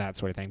out and that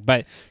sort of thing.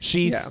 But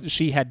she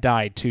had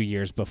died 2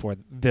 years before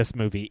this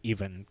movie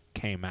even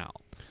came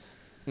out.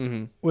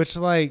 Mm-hmm. Which,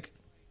 like,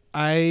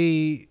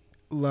 I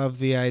love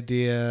the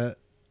idea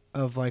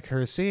of like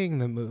her seeing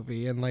the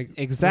movie and like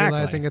Exactly.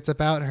 realizing it's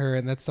about her,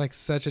 and that's like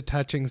such a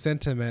touching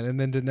sentiment, and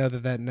then to know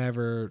that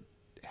never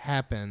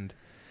happened.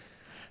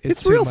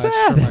 It's too real much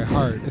sad. for my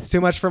heart. It's too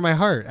much for my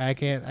heart. I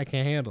can't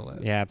handle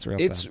it. Yeah, it's real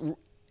It's sad.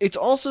 it's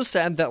also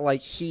sad that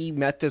like he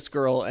met this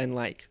girl and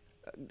like,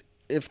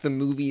 if the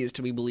movie is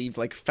to be believed,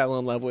 like fell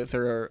in love with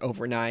her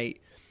overnight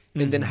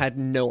and then had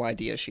no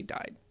idea she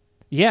died.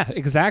 Yeah,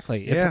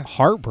 exactly. It's Yeah.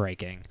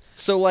 heartbreaking.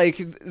 So like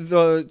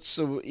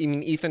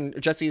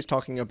Jesse is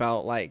talking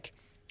about like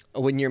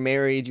when you're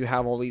married, you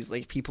have all these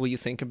like people you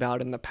think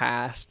about in the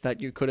past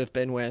that you could have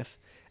been with,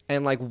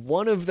 and like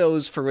one of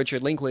those for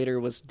Richard Linklater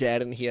was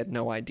dead and he had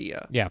no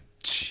idea. Yeah.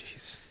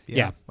 Jeez.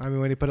 Yeah. I mean,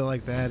 when you put it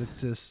like that,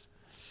 it's just.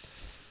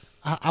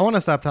 I want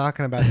to stop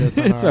talking about this.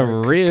 It's a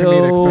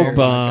real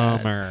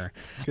bummer.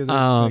 Because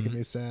it's making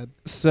me sad.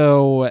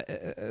 So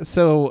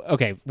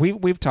okay,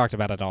 we've talked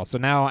about it all. So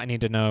now I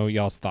need to know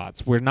y'all's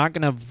thoughts. We're not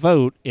going to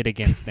vote it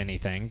against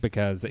anything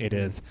because it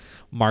is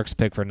Mark's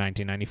pick for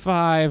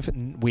 1995.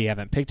 We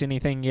haven't picked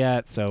anything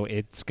yet, so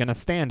it's going to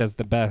stand as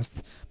the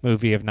best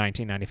movie of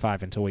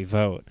 1995 until we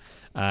vote.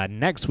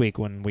 Next week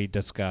when we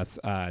discuss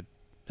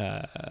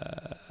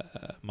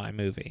my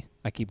movie.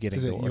 I keep getting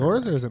Is the it order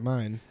yours wrong. or is it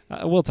mine?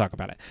 We'll talk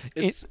about it.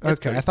 It's Okay, I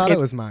Cody's. thought it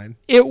was mine.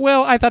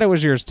 Well, I thought it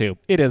was yours too.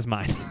 It is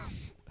mine.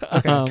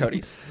 Okay, It's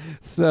Cody's.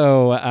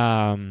 So,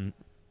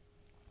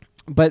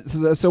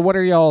 so what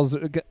are y'all's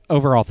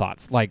overall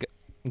thoughts? Like,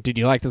 did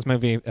you like this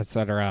movie,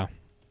 etc.?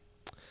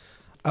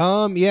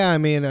 Yeah, I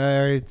mean,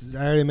 I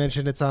already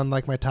mentioned it's on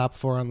like my top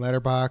 4 on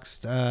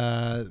Letterboxd.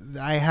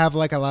 I have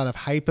like a lot of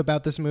hype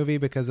about this movie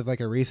because of like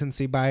a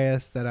recency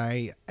bias that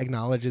I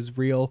acknowledge is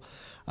real.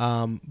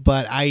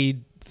 But I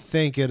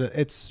think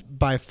it's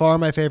by far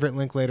my favorite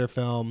Linklater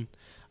film.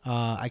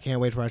 I can't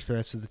wait to watch the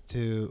rest of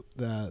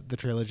the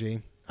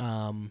trilogy.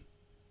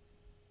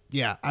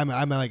 Yeah,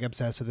 I'm like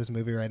obsessed with this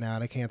movie right now,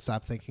 and I can't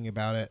stop thinking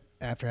about it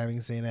after having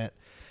seen it.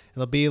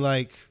 It'll be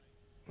like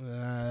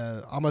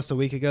almost a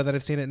week ago that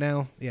I've seen it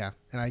now. Yeah,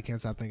 and I can't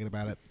stop thinking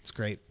about it. It's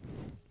great.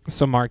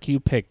 So, Mark, you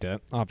picked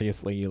it.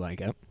 Obviously, you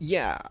like it.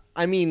 Yeah,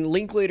 I mean,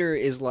 Linklater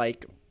is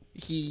like,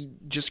 he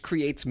just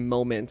creates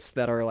moments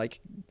that are like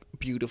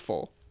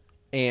beautiful,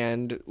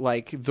 and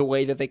like the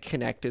way that they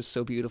connect is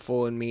so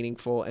beautiful and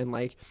meaningful, and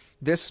like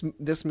this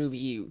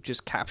movie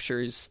just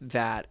captures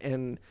that,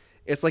 and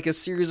it's like a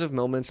series of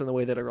moments in the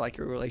way that like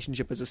a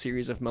relationship is a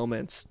series of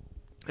moments,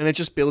 and it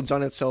just builds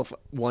on itself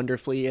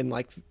wonderfully, and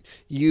like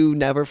you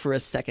never for a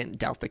second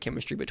doubt the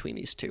chemistry between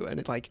these two, and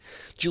it's like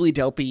Julie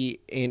Delpy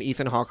and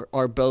Ethan Hawke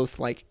are both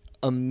like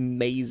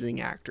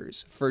amazing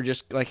actors for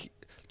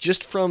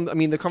just from, I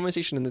mean, the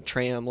conversation in the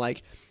tram,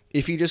 like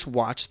if you just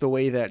watch the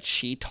way that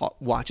she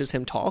watches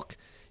him talk,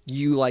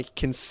 you like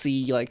can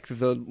see like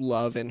the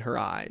love in her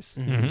eyes.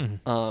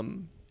 Mm-hmm.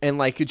 And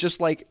like just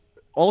like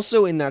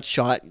also in that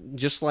shot,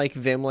 just like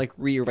them like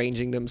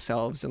rearranging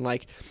themselves, and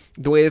like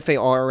the way that they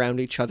are around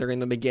each other in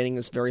the beginning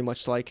is very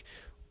much like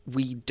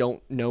we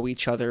don't know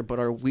each other but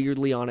are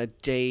weirdly on a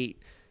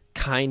date,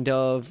 kind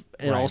of,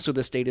 and Right. also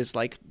this date is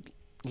like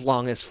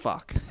long as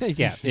fuck.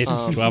 Yeah,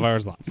 it's 12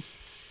 hours long.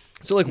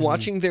 So like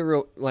watching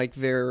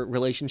their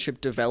relationship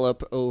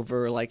develop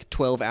over like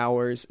 12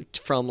 hours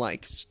from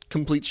like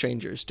complete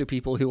strangers to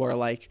people who are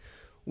like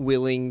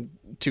willing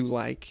to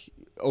like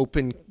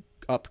open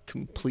up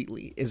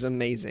completely is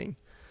amazing.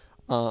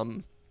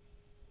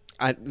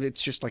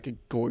 It's just like a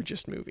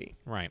gorgeous movie.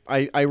 Right.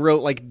 I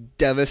wrote like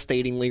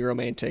devastatingly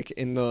romantic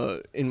in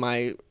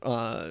my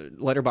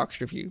Letterboxd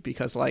review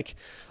because like,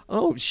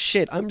 oh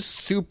shit, I'm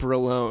super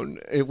alone.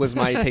 It was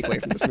my takeaway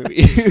from this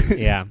movie.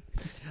 Yeah.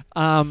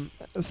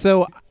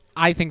 So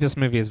I think this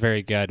movie is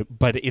very good,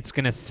 but it's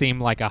going to seem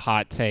like a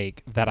hot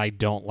take that I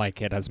don't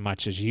like it as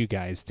much as you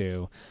guys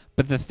do.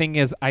 But the thing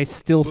is, I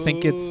still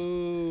think it's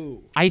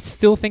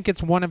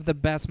one of the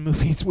best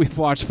movies we've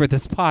watched for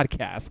this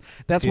podcast.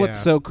 That's what's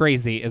Yeah. so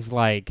crazy is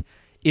like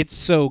it's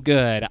so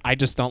good. I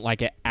just don't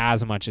like it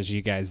as much as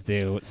you guys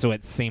do. So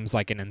it seems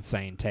like an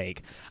insane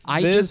take.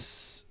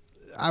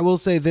 I will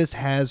say this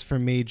has for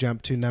me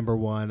jumped to number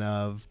 1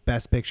 of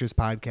Best Pictures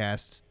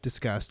podcast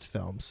discussed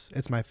films.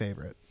 It's my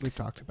favorite we've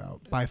talked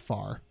about by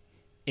far.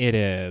 It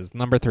is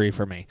number 3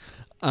 for me.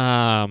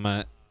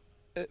 But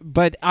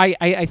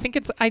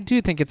I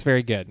do think it's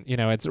very good. You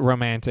know, it's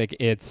romantic.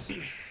 It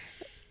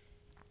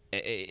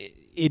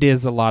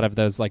is a lot of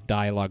those like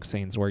dialogue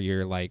scenes where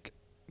you're like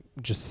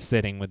just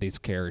sitting with these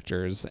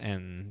characters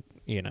and,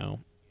 you know,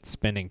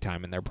 spending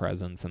time in their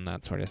presence and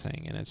that sort of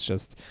thing. And it's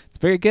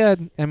very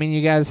good. I mean,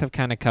 you guys have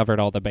kind of covered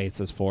all the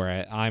bases for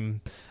it.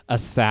 I'm a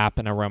sap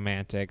and a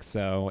romantic,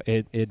 so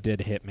it did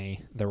hit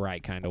me the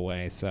right kind of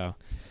way. So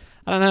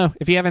I don't know.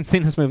 If you haven't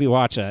seen this movie,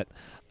 watch it.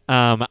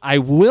 I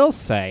will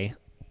say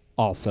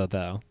also,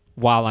 though,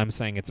 while I'm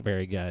saying it's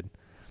very good,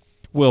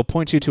 we'll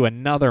point you to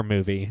another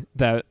movie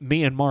that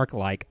me and Mark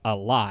like a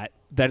lot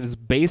that is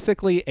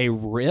basically a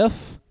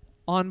riff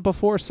on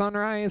Before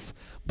Sunrise,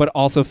 but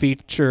also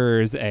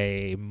features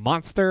a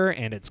monster,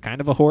 and it's kind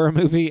of a horror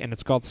movie, and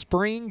it's called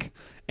Spring,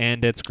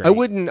 and it's great.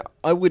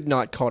 I would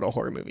not call it a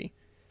horror movie.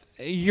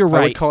 You're I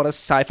right. would call it a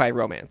sci-fi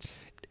romance.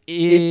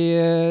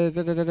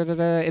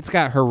 It's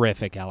got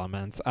horrific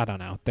elements. I don't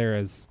know. There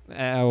is.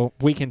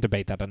 We can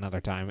debate that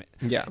another time.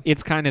 Yeah.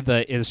 It's kind of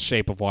is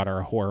Shape of Water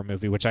a horror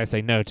movie, which I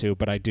say no to,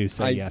 but I do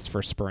say yes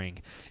for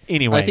Spring.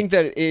 Anyway, I think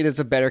that it is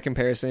a better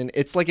comparison.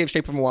 It's like if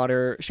Shape of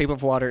Water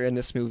and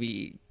this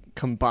movie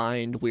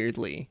combined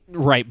weirdly.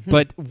 Right,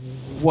 but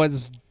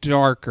was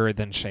darker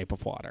than Shape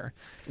of Water.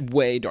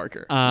 Way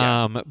darker.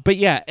 But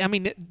yeah, I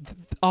mean,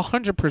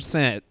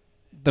 100%.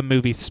 The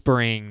movie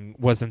Spring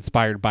was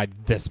inspired by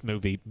this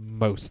movie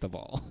most of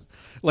all.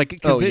 Like,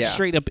 because it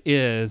straight up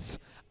is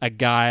a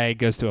guy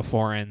goes to a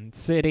foreign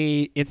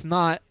city. It's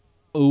not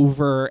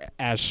over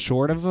as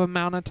short of an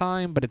amount of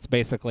time, but it's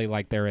basically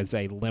like there is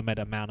a limit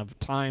amount of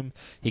time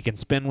he can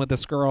spend with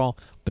this girl,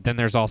 but then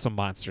there's also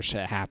monster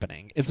shit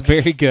happening. It's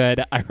very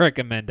good. I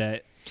recommend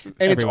it.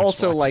 And it's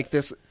also like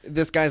this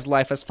guy's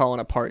life has fallen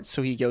apart,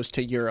 so he goes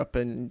to Europe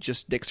and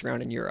just dicks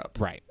around in Europe.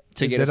 Right.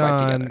 To get Is his it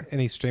life on together.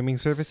 any streaming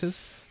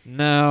services?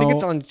 No. I think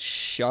it's on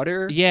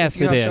Shudder. Yes,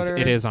 If you it have is. Shudder.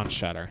 It is on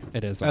Shudder.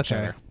 It is on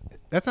Shudder.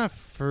 That's not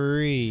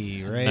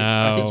free, right?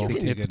 No, I think you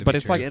can it's get but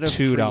it's like a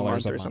free $2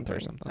 month a or month something. or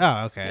something.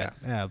 Oh, okay. Yeah.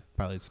 Yeah, I'll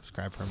probably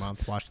subscribe for a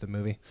month, watch the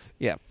movie.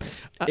 Yeah,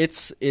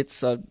 It's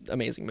an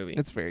amazing movie.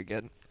 it's very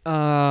good.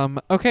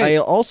 Okay. I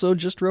also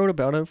just wrote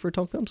about it for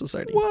Talk Film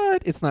Society.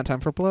 What? It's not time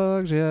for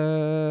plugs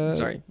yet.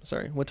 Sorry.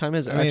 What time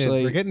is it? I mean,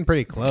 Actually- we're getting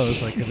pretty close.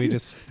 Like, could we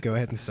just go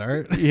ahead and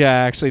start? Yeah,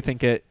 I actually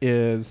think it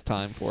is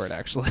time for it,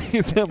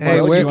 actually. So, Hey,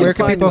 Mark, where you can wanna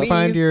find people me?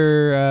 find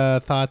your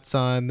thoughts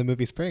on the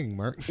movie Spring,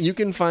 Mark? You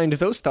can find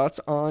those thoughts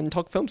on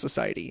Talk Film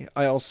Society.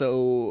 I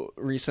also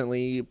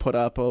recently put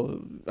up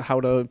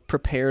how to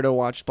prepare to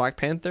watch Black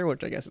Panther,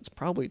 which I guess it's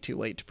probably too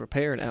late to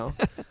prepare now.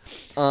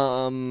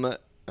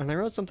 And I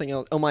wrote something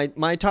else. Oh,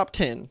 my top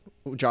 10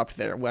 dropped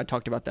there. I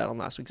talked about that on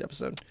last week's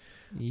episode.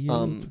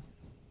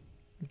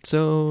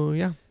 So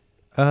yeah.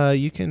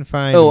 You can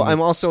find. Oh,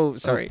 I'm also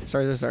sorry.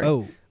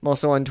 Oh, I'm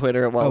also on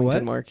Twitter at what?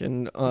 Wellington Mark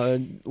and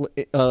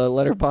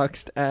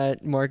letterboxed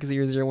at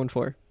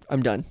Mark0014.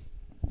 I'm done.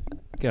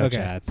 Go, Okay.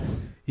 Chad.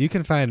 you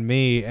can find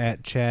me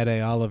at Chad A.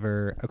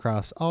 Oliver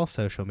across all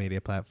social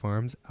media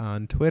platforms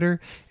on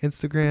Twitter,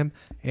 Instagram,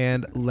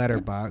 and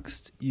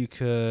Letterboxd. You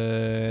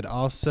could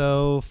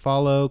also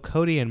follow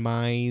Cody and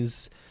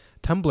Mai's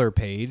Tumblr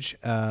page,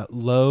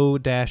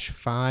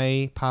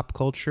 low-fi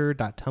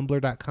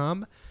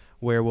popculture.tumblr.com,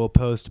 where we'll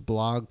post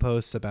blog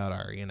posts about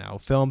our,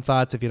 film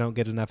thoughts if you don't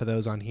get enough of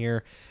those on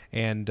here.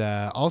 And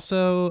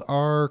also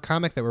our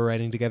comic that we're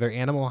writing together,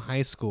 Animal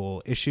High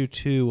School. Issue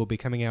 2 will be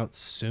coming out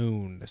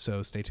soon,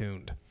 so stay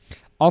tuned.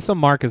 Also,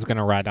 Mark is going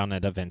to write on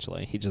it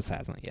eventually. He just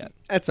hasn't yet.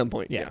 At some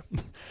point, Yeah.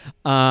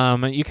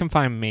 yeah. You can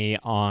find me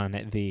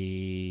on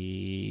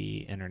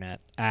the internet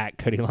at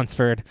Cody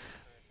Lunsford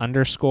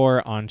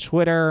 _ on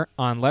Twitter.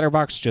 On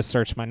Letterboxd, just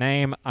search my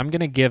name. I'm going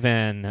to give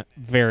in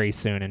very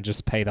soon and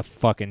just pay the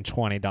fucking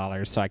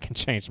 $20 so I can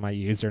change my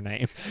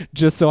username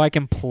just so I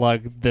can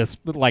plug this,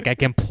 like I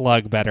can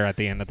plug better at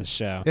the end of the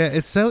show. Yeah,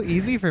 it's so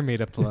easy for me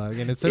to plug,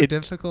 and it's so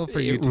difficult for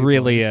you It to.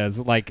 really is.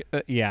 Like,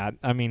 yeah,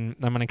 I mean,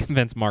 I'm going to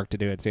convince Mark to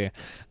do it too.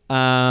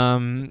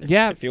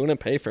 Yeah, If you want to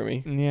pay for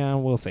me. yeah,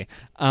 we'll see.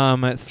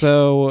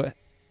 So,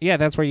 yeah,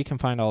 that's where you can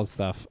find all the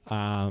stuff.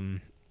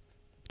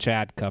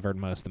 Chad covered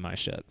most of my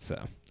shit,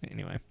 so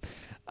anyway.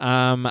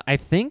 I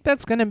think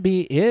that's going to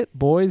be it.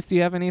 Boys, do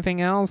you have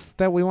anything else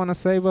that we want to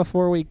say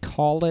before we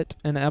call it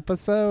an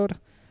episode?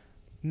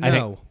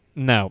 No.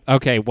 No.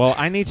 Okay, well,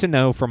 I need to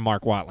know from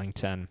Mark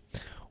Watlington,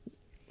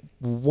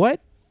 what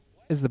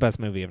is the best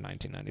movie of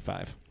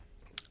 1995?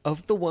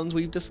 Of the ones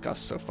we've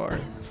discussed so far,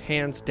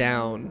 hands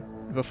down,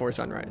 Before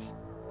Sunrise.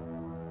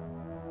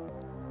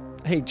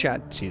 Hey,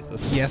 Chad.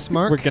 Jesus. Yes,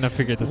 Mark? We're going to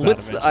figure this I out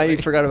eventually.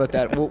 forgot about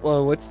that.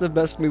 What's the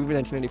best movie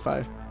of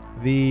 1995?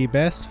 The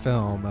best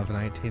film of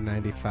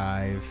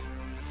 1995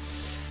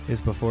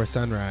 is Before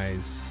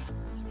Sunrise.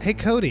 Hey,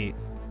 Cody.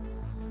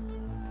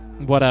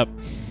 What up,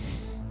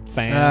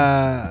 fan?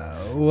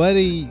 What do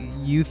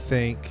you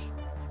think,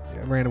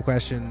 random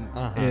question,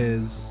 Uh-huh.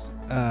 is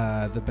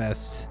the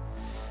best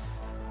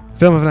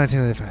film of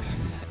 1995?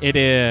 It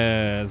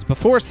is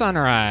Before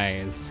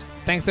Sunrise.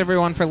 Thanks,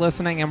 everyone, for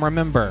listening, and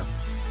remember,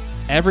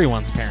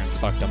 everyone's parents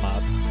fucked them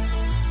up.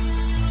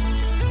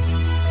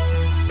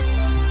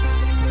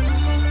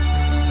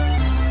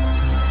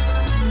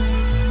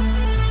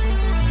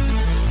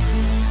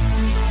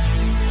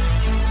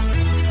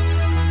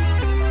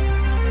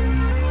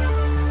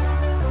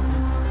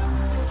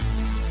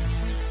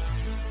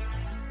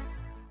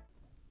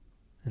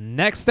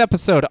 Next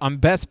episode on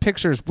Best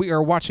Pictures, we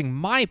are watching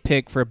my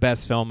pick for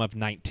Best Film of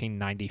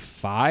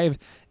 1995,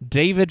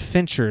 David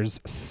Fincher's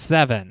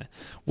Seven,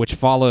 which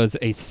follows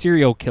a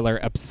serial killer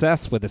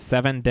obsessed with the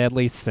 7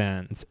 deadly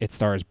sins. It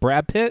stars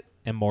Brad Pitt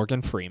and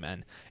Morgan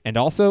Freeman, and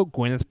also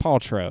Gwyneth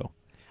Paltrow.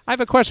 I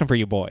have a question for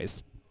you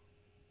boys.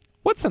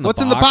 What's in the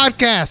box? In the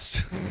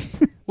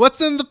podcast? What's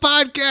in the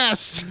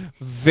podcast?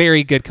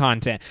 Very good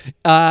content.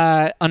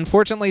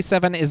 Unfortunately,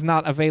 7 is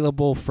not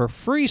available for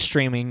free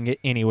streaming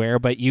anywhere,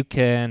 but you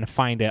can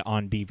find it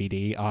on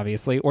DVD,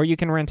 obviously, or you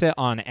can rent it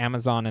on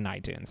Amazon and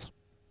iTunes.